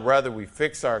now. Rather, we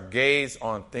fix our gaze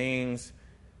on things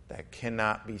that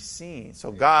cannot be seen.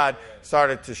 So God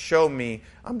started to show me,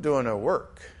 I'm doing a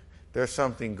work. There's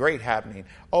something great happening.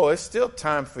 Oh, it's still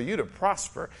time for you to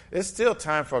prosper. It's still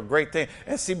time for a great thing.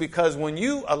 And see, because when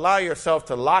you allow yourself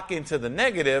to lock into the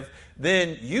negative,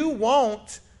 then you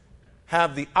won't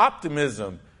have the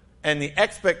optimism and the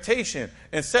expectation.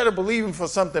 Instead of believing for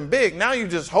something big, now you're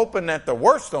just hoping that the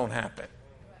worst don't happen.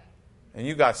 And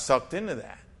you got sucked into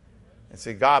that. And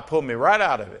see, God pulled me right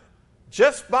out of it.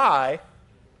 Just by,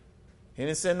 he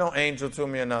didn't send no angel to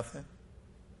me or nothing.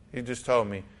 He just told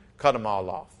me, cut them all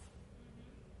off.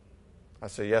 I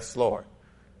said, yes, Lord.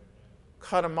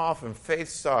 Cut them off, and faith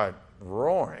started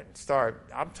roaring.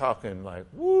 I'm talking like,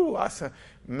 woo. I said,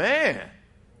 man.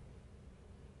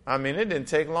 I mean, it didn't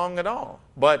take long at all.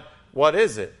 But what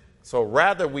is it? So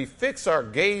rather we fix our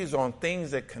gaze on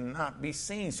things that cannot be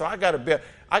seen. So I got to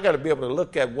be able to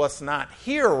look at what's not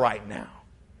here right now.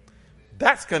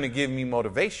 That's going to give me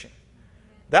motivation.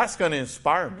 That's going to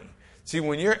inspire me. See,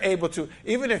 when you're able to,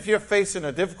 even if you're facing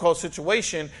a difficult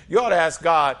situation, you ought to ask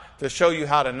God to show you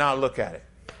how to not look at it.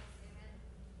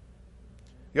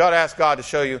 You ought to ask God to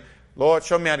show you, Lord,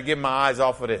 show me how to get my eyes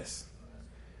off of this.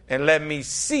 And let me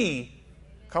see,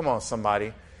 come on,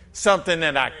 somebody, something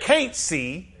that I can't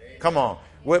see, come on,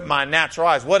 with my natural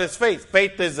eyes. What is faith?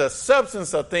 Faith is a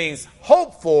substance of things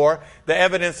hoped for, the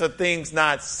evidence of things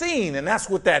not seen. And that's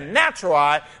with that natural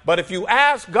eye. But if you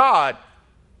ask God,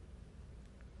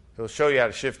 He'll show you how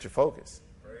to shift your focus.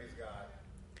 Praise God.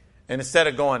 And instead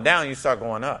of going down, you start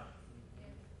going up.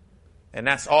 And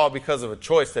that's all because of a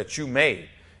choice that you made.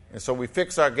 And so we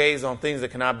fix our gaze on things that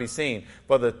cannot be seen.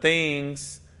 But the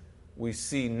things we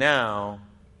see now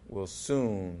will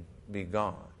soon be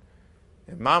gone.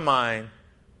 In my mind,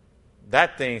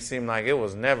 that thing seemed like it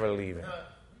was never leaving.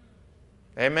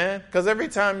 Amen? Because every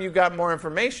time you got more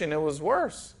information, it was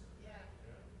worse.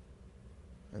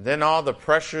 And then all the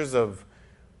pressures of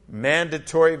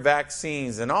mandatory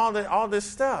vaccines and all this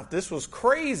stuff. This was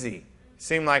crazy.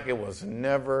 Seemed like it was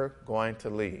never going to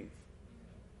leave.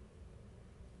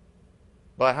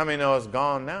 But how many know it's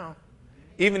gone now?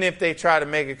 Even if they try to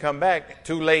make it come back,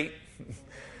 too late.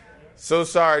 So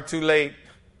sorry, too late.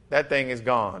 That thing is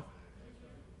gone.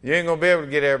 You ain't going to be able to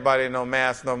get everybody no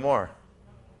mask no more.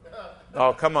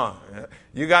 Oh, come on.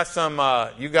 You got some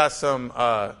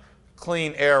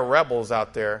clean air rebels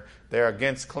out there. They're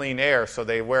against clean air, so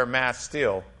they wear masks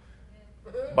still.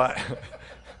 But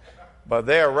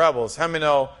they're rebels. How many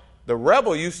know the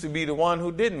rebel used to be the one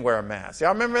who didn't wear a mask?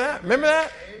 Y'all remember that? Remember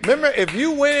that? Remember if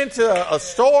you went into a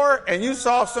store and you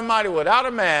saw somebody without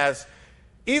a mask,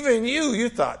 even you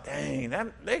thought,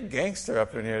 dang, they gangster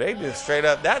up in here. They just straight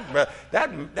up,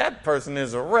 that person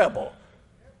is a rebel.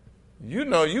 You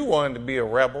know you wanted to be a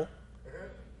rebel.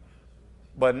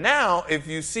 But now, if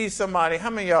you see somebody, how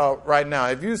many of y'all right now,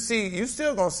 if you see, you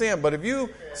still going to see them, but if you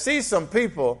see some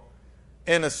people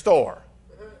in a store,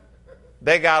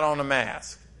 they got on a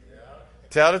mask.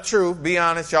 Tell the truth, be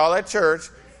honest, y'all at church,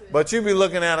 but you be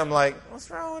looking at them like, what's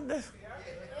wrong with this?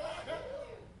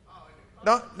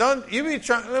 Don't you be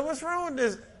trying, what's wrong with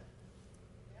this?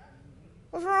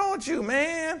 What's wrong with you,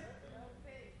 man?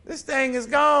 This thing is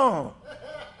gone.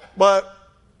 But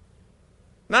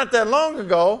not that long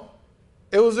ago,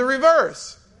 it was the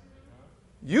reverse.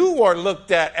 You were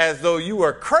looked at as though you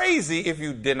were crazy if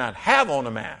you did not have on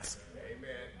a mask.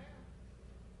 Amen.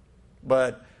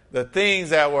 But the things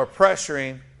that were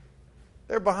pressuring,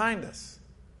 they're behind us.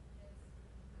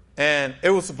 And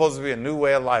it was supposed to be a new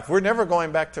way of life. We're never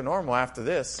going back to normal after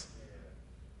this.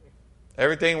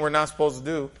 Everything we're not supposed to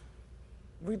do,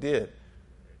 we did.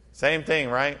 Same thing,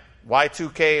 right?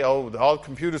 Y2K, all the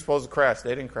computers supposed to crash.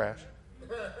 They didn't crash.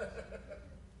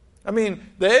 I mean,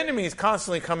 the enemy is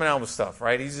constantly coming out with stuff,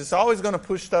 right? He's just always going to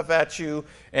push stuff at you,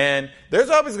 and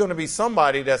there's always going to be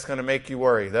somebody that's going to make you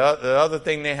worry. The other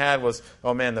thing they had was,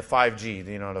 oh man, the 5G.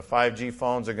 You know, the 5G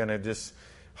phones are going to just,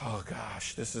 oh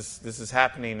gosh, this is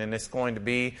happening, and it's going to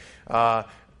be. Now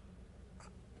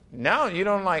you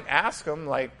don't ask them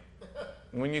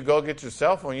when you go get your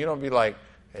cell phone, you don't be like,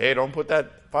 hey, don't put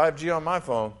that 5G on my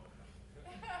phone.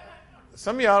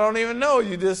 Some of y'all don't even know.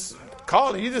 You just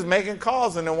calling, you just making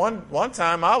calls. And then one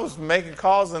time I was making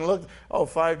calls and looked,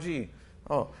 5G.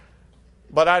 Oh,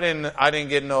 but I didn't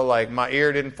get no, my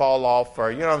ear didn't fall off,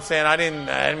 or, you know what I'm saying? I didn't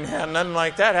have nothing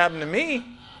like that happen to me.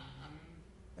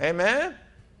 Amen.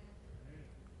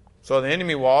 So the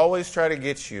enemy will always try to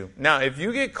get you. Now, if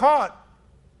you get caught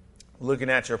looking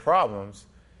at your problems,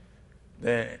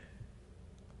 then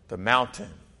the mountain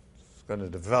is going to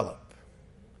develop.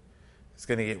 It's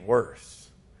going to get worse.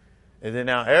 And then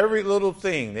now every little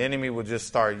thing, the enemy will just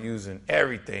start using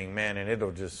everything, man, and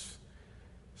it'll just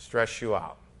stress you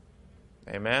out.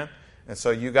 Amen? And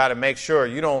so you got to make sure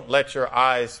you don't let your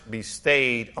eyes be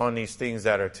stayed on these things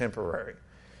that are temporary.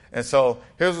 And so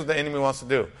here's what the enemy wants to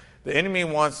do. The enemy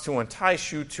wants to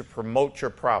entice you to promote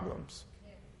your problems.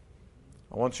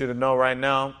 I want you to know right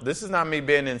now, this is not me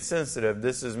being insensitive.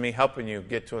 This is me helping you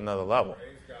get to another level.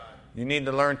 You need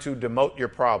to learn to demote your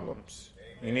problems.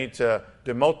 You need to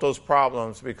demote those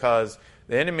problems, because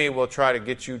the enemy will try to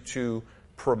get you to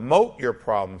promote your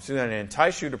problems. He's going to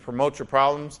entice you to promote your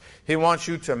problems. He wants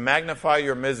you to magnify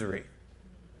your misery.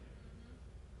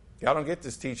 Y'all don't get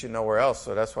this teaching nowhere else,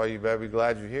 so that's why you better be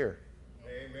glad you're here.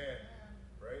 Amen.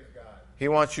 Praise God. He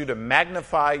wants you to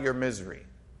magnify your misery.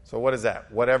 So what is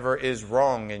that? Whatever is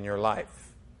wrong in your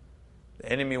life.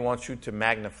 The enemy wants you to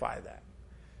magnify that.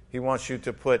 He wants you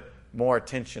to put more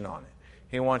attention on it.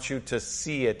 He wants you to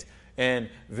see it and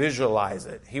visualize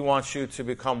it. He wants you to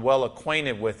become well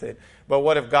acquainted with it. But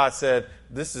what if God said,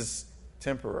 this is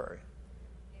temporary?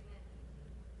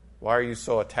 Why are you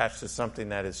so attached to something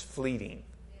that is fleeting?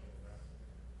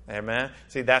 Amen.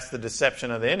 See, that's the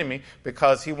deception of the enemy,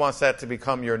 because he wants that to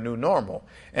become your new normal.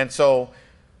 And so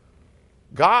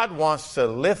God wants to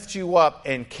lift you up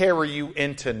and carry you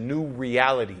into new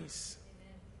realities.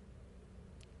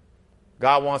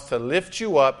 God wants to lift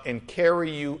you up and carry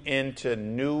you into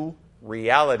new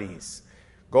realities.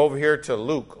 Go over here to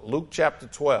Luke chapter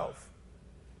 12.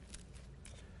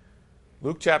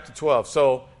 Luke chapter 12.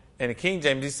 So in the King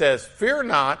James, he says, fear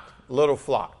not, little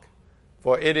flock,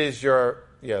 for it is your,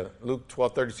 Luke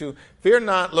 12:32. Fear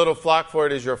not, little flock, for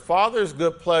it is your Father's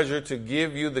good pleasure to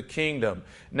give you the kingdom.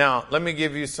 Now, let me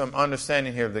give you some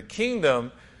understanding here. The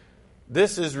kingdom,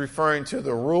 this is referring to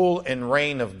the rule and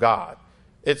reign of God.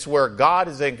 It's where God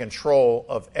is in control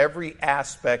of every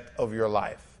aspect of your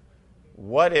life.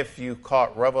 What if you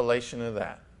caught revelation of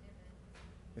that?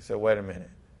 You said, wait a minute.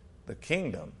 The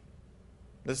kingdom,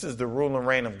 this is the rule and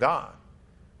reign of God.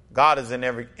 God is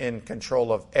in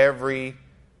control of every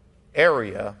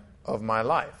area of my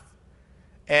life.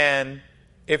 And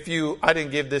I didn't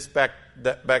give this back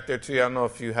there to you. I don't know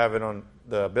if you have it on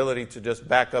the ability to just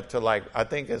back up to I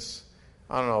think it's,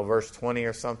 verse 20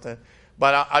 or something.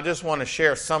 But I just want to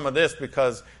share some of this,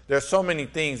 because there's so many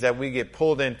things that we get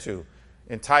pulled into,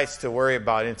 enticed to worry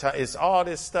about. It's all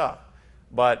this stuff.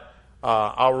 But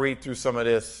I'll read through some of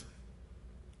this,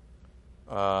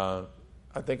 I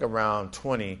think around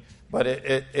 20. But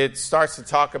it starts to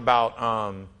talk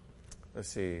about, let's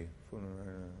see,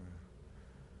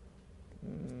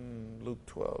 Luke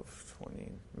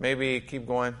 12:20. Maybe keep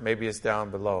going. Maybe it's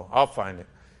down below. I'll find it.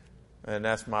 And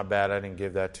that's my bad. I didn't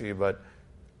give that to you. But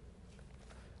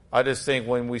I just think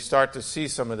when we start to see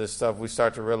some of this stuff, we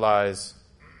start to realize,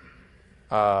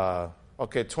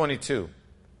 22.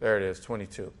 There it is,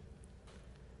 22.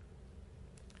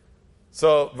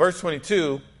 So, verse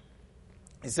 22,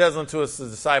 he says unto us, the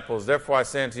disciples, therefore I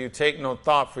say unto you, take no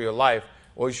thought for your life,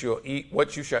 what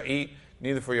you shall eat,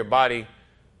 neither for your body,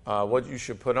 what you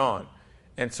should put on.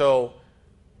 And so,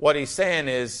 what he's saying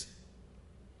is,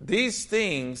 these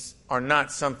things are not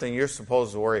something you're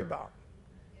supposed to worry about.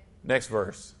 Next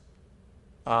verse.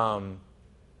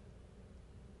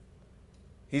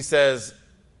 He says,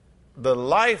 the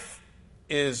life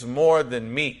is more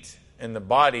than meat, and the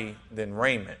body than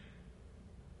raiment.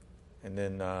 And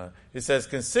then it says,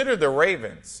 consider the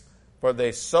ravens, for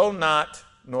they sow not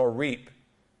nor reap.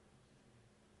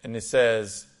 And it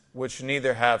says, which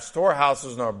neither have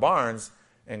storehouses nor barns,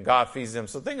 and God feeds them.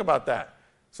 So think about that.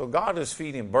 So God is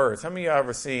feeding birds. How many of you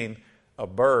ever seen a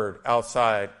bird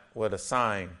outside with a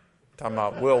sign talking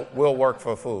about we'll work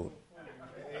for food?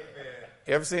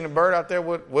 You ever seen a bird out there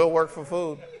with will work for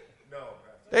food? No.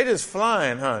 They just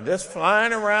flying, huh? Just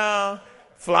flying around,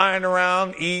 flying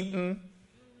around, eating,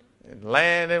 and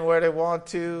landing where they want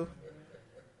to.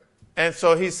 And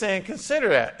so he's saying, consider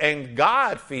that. And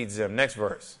God feeds them. Next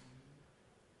verse.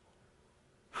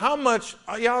 How much,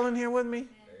 are y'all in here with me?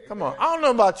 Come on. I don't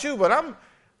know about you, but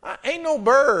I ain't no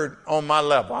bird on my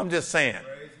level. I'm just saying.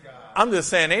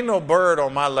 Ain't no bird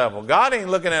on my level. God ain't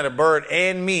looking at a bird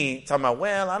and me talking about,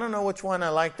 well, I don't know which one I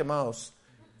like the most.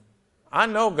 I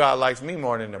know God likes me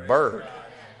more than the bird.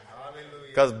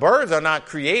 Because birds are not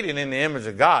created in the image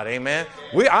of God. Amen.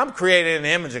 I'm created in the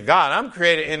image of God. I'm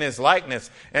created in his likeness.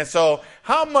 And so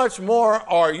how much more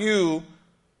are you,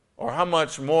 or how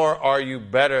much more are you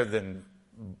better than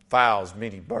fowls,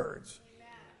 many birds?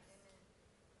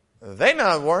 They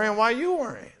not worrying while you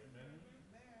worrying.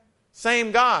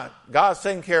 Same God. God's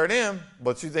taking care of them,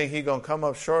 but you think he's going to come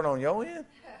up short on your end?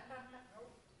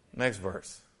 Next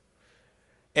verse.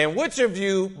 And which of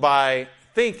you by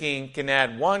thinking can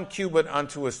add 1 cubit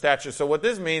unto his stature? So what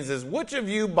this means is, which of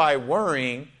you by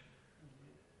worrying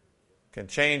can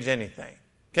change anything?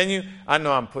 Can you, I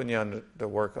know I'm putting you on the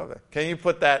work of it. Can you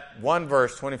put that one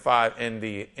verse 25 in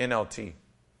the NLT?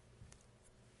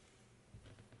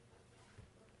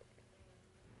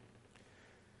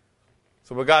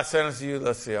 So what God sent us to you,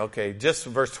 let's see, okay, just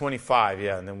verse 25,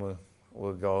 yeah, and then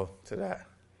we'll go to that.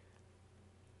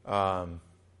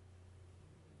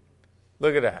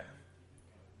 Look at that.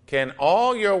 Can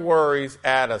all your worries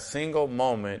add a single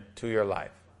moment to your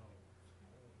life?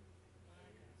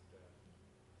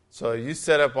 So you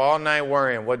set up all night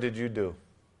worrying. What did you do?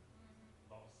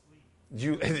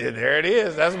 There it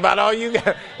is. That's about all you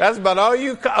got. That's about all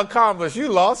you accomplished. You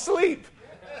lost sleep.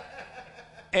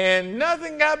 And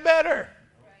nothing got better.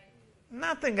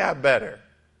 Nothing got better.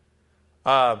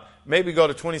 Maybe go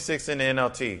to 26 in the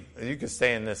NLT. You can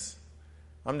stay in this.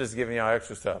 I'm just giving y'all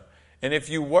extra stuff. And if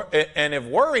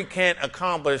worry can't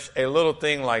accomplish a little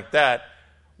thing like that,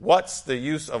 what's the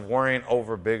use of worrying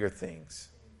over bigger things?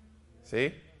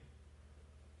 See?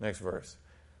 Next verse.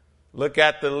 Look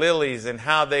at the lilies and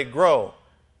how they grow.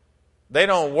 They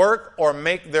don't work or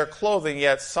make their clothing,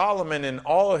 yet Solomon in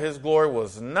all of his glory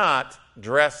was not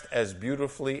dressed as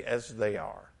beautifully as they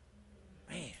are.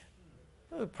 Man,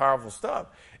 this is powerful stuff.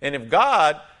 And if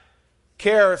God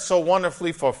cares so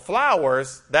wonderfully for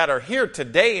flowers that are here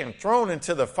today and thrown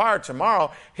into the fire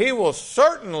tomorrow, he will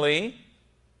certainly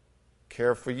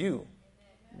care for you.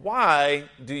 Why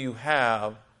do you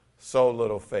have so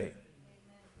little faith?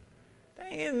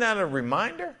 Isn't that a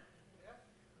reminder?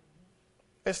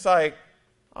 It's like,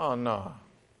 oh no,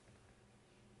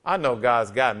 I know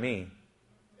God's got me.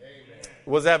 Amen.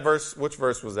 Was that verse? Which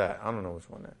verse was that? I don't know which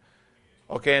one that.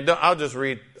 Okay, and I'll just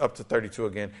read up to 32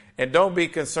 again. And don't be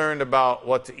concerned about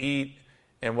what to eat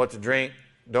and what to drink.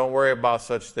 Don't worry about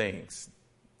such things.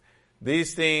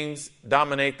 These things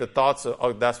dominate the thoughts of,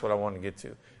 oh, that's what I want to get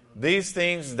to. These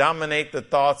things dominate the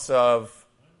thoughts of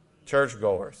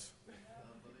churchgoers.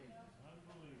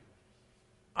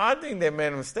 I think they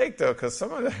made a mistake, though, because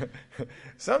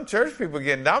some church people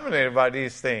getting dominated by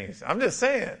these things. I'm just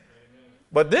saying.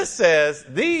 But this says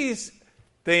these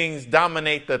things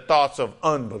dominate the thoughts of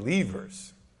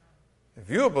unbelievers. If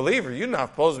you're a believer, you're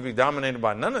not supposed to be dominated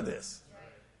by none of this.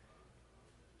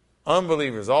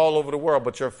 Unbelievers all over the world,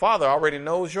 but your Father already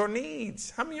knows your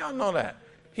needs. How many of y'all know that?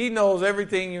 He knows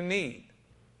everything you need.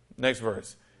 Next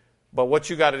verse. But what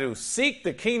you got to do, seek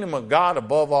the kingdom of God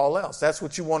above all else. That's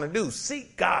what you want to do.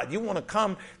 Seek God. You want to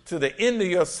come to the end of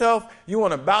yourself. You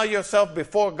want to bow yourself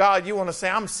before God. You want to say,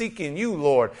 I'm seeking you,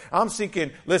 Lord. I'm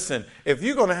seeking. Listen, if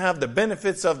you're going to have the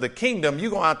benefits of the kingdom,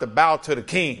 you're going to have to bow to the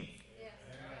king. Yes.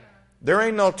 There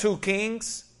ain't no two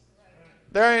kings.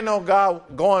 There ain't no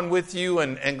God going with you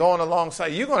and going alongside.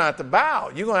 You're going to have to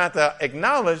bow. You're going to have to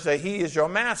acknowledge that he is your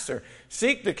master.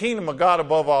 Seek the kingdom of God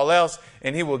above all else,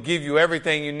 and he will give you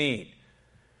everything you need.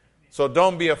 So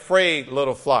don't be afraid,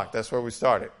 little flock. That's where we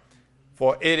started.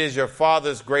 For it is your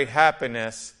Father's great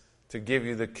happiness to give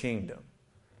you the kingdom.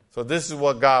 So this is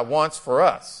what God wants for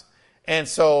us. And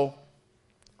so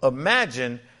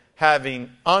imagine having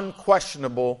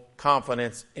unquestionable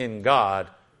confidence in God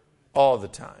all the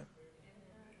time.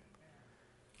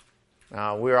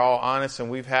 Now, we're all honest,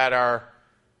 and we've had our,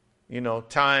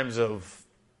 times of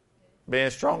being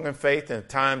strong in faith and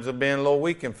times of being a little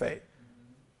weak in faith.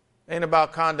 Ain't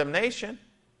about condemnation.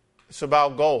 It's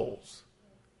about goals.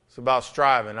 It's about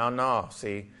striving. Oh, no,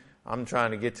 see, I'm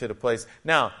trying to get to the place.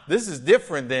 Now, this is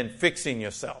different than fixing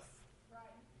yourself.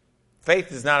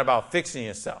 Faith is not about fixing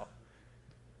yourself.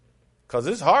 Because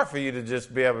it's hard for you to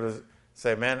just be able to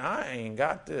say, man, I ain't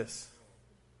got this.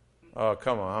 Oh,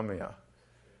 come on, how many of y'all?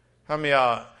 How many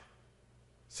of y'all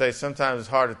say sometimes it's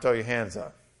hard to throw your hands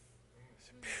up?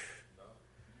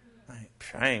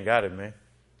 I ain't got it, man.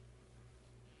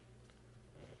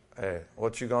 Hey,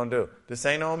 what you going to do? This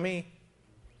ain't on me.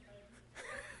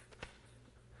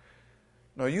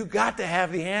 No, you got to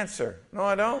have the answer. No,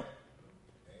 I don't.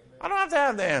 I don't have to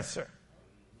have the answer.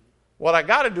 What I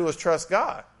got to do is trust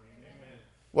God.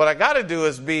 What I got to do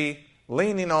is be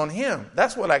leaning on Him.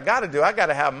 That's what I got to do. I got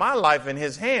to have my life in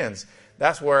His hands.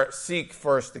 That's where seek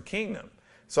first the kingdom.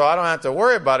 So I don't have to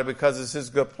worry about it because it's His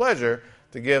good pleasure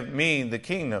to give me the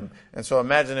kingdom. And so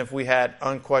imagine if we had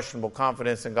unquestionable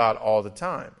confidence in God all the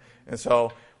time. And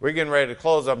so we're getting ready to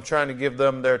close. I'm trying to give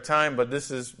them their time, but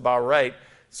this is about right.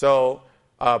 So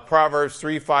Proverbs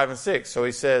 3, 5, and 6. So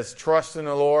he says, trust in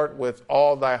the Lord with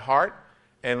all thy heart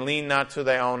and lean not to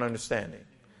thy own understanding.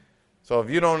 So if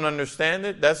you don't understand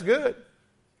it, that's good.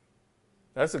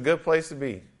 That's a good place to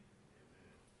be.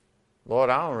 Lord,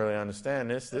 I don't really understand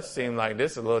this. This seems like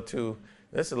this is a little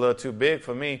too big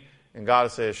for me. And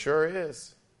God says, sure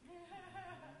is.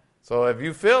 So if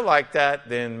you feel like that,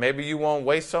 then maybe you won't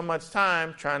waste so much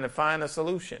time trying to find a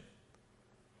solution.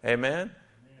 Amen?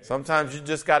 Sometimes you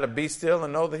just got to be still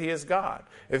and know that He is God.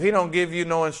 If He don't give you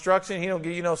no instruction, He don't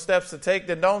give you no steps to take,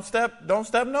 then don't step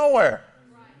nowhere.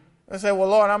 I say, well,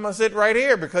 Lord, I'm going to sit right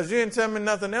here because you didn't tell me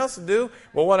nothing else to do.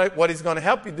 Well, what He's going to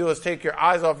help you do is take your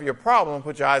eyes off of your problem and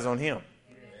put your eyes on Him.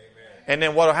 Amen. And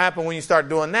then what will happen when you start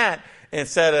doing that,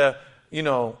 instead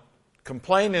of,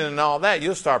 complaining and all that,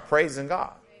 you'll start praising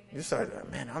God. You start,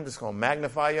 man, I'm just going to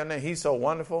magnify your name. He's so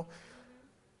wonderful.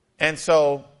 And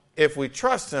so if we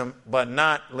trust Him, but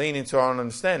not leaning to our own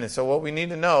understanding. So what we need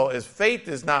to know is faith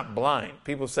is not blind.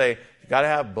 People say, you got to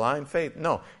have blind faith.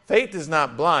 No, faith is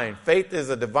not blind. Faith is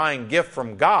a divine gift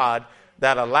from God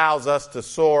that allows us to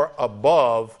soar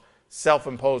above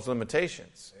self-imposed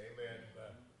limitations. Amen.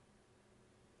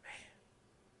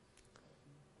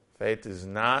 Faith is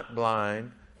not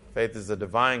blind. Faith is a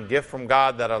divine gift from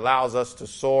God that allows us to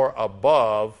soar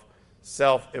above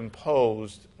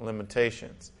self-imposed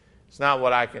limitations. It's not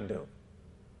what I can do.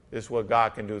 It's what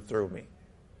God can do through me.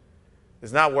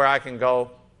 It's not where I can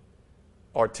go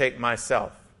or take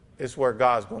myself. It's where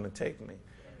God's going to take me.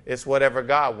 It's whatever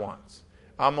God wants.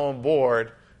 I'm on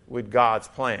board with God's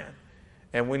plan.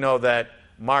 And we know that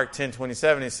Mark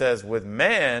 10:27, He says, with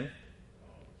man,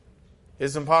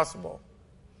 it's impossible,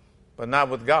 but not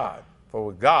with God. For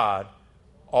with God,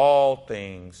 all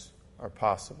things are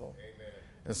possible. Amen.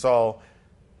 And so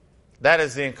that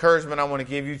is the encouragement I want to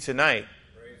give you tonight.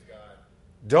 Praise God.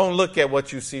 Don't look at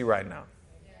what you see right now.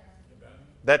 Amen.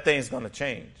 That thing's going to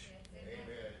change. Amen.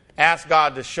 Ask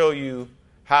God to show you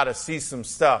how to see some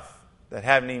stuff that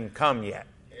haven't even come yet.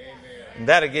 Amen. And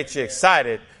that'll get you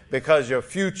excited because your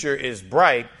future is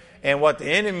bright. And what the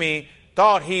enemy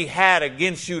thought he had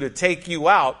against you to take you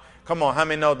out, come on, how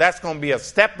many know that's going to be a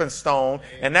stepping stone,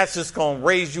 and that's just going to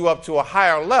raise you up to a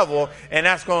higher level, and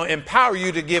that's going to empower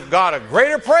you to give God a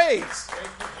greater praise.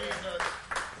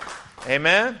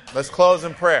 Amen. Let's close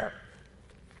in prayer.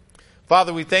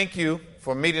 Father, we thank you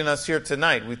for meeting us here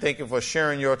tonight. We thank you for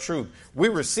sharing your truth. We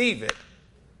receive it,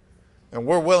 and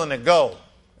we're willing to go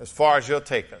as far as you'll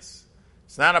take us.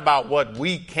 It's not about what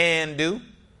we can do.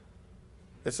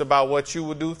 It's about what you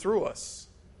will do through us.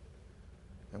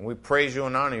 And we praise you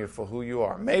and honor you for who you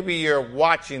are. Maybe you're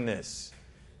watching this.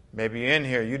 Maybe you're in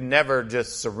here. You never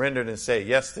just surrendered and say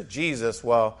yes to Jesus.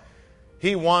 Well,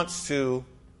 He wants to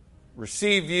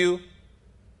receive you,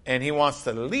 and He wants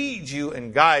to lead you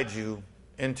and guide you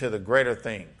into the greater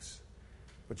things.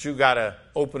 But you got to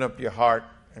open up your heart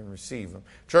and receive Him.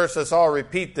 Church, let's all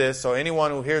repeat this so anyone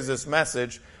who hears this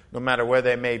message, no matter where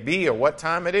they may be or what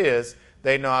time it is,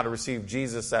 they know how to receive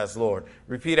Jesus as Lord.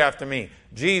 Repeat after me.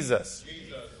 Jesus.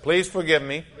 Please forgive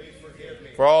me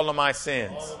for all of my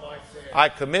sins. I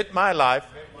commit my life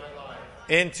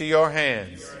into your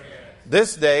hands.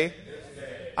 This day,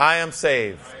 I am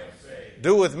saved.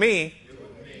 Do with me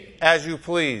as you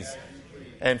please.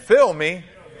 And fill me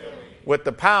with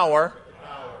the power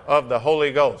of the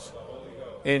Holy Ghost.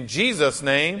 In Jesus'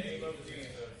 name,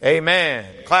 amen.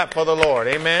 Clap for the Lord.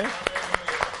 Amen.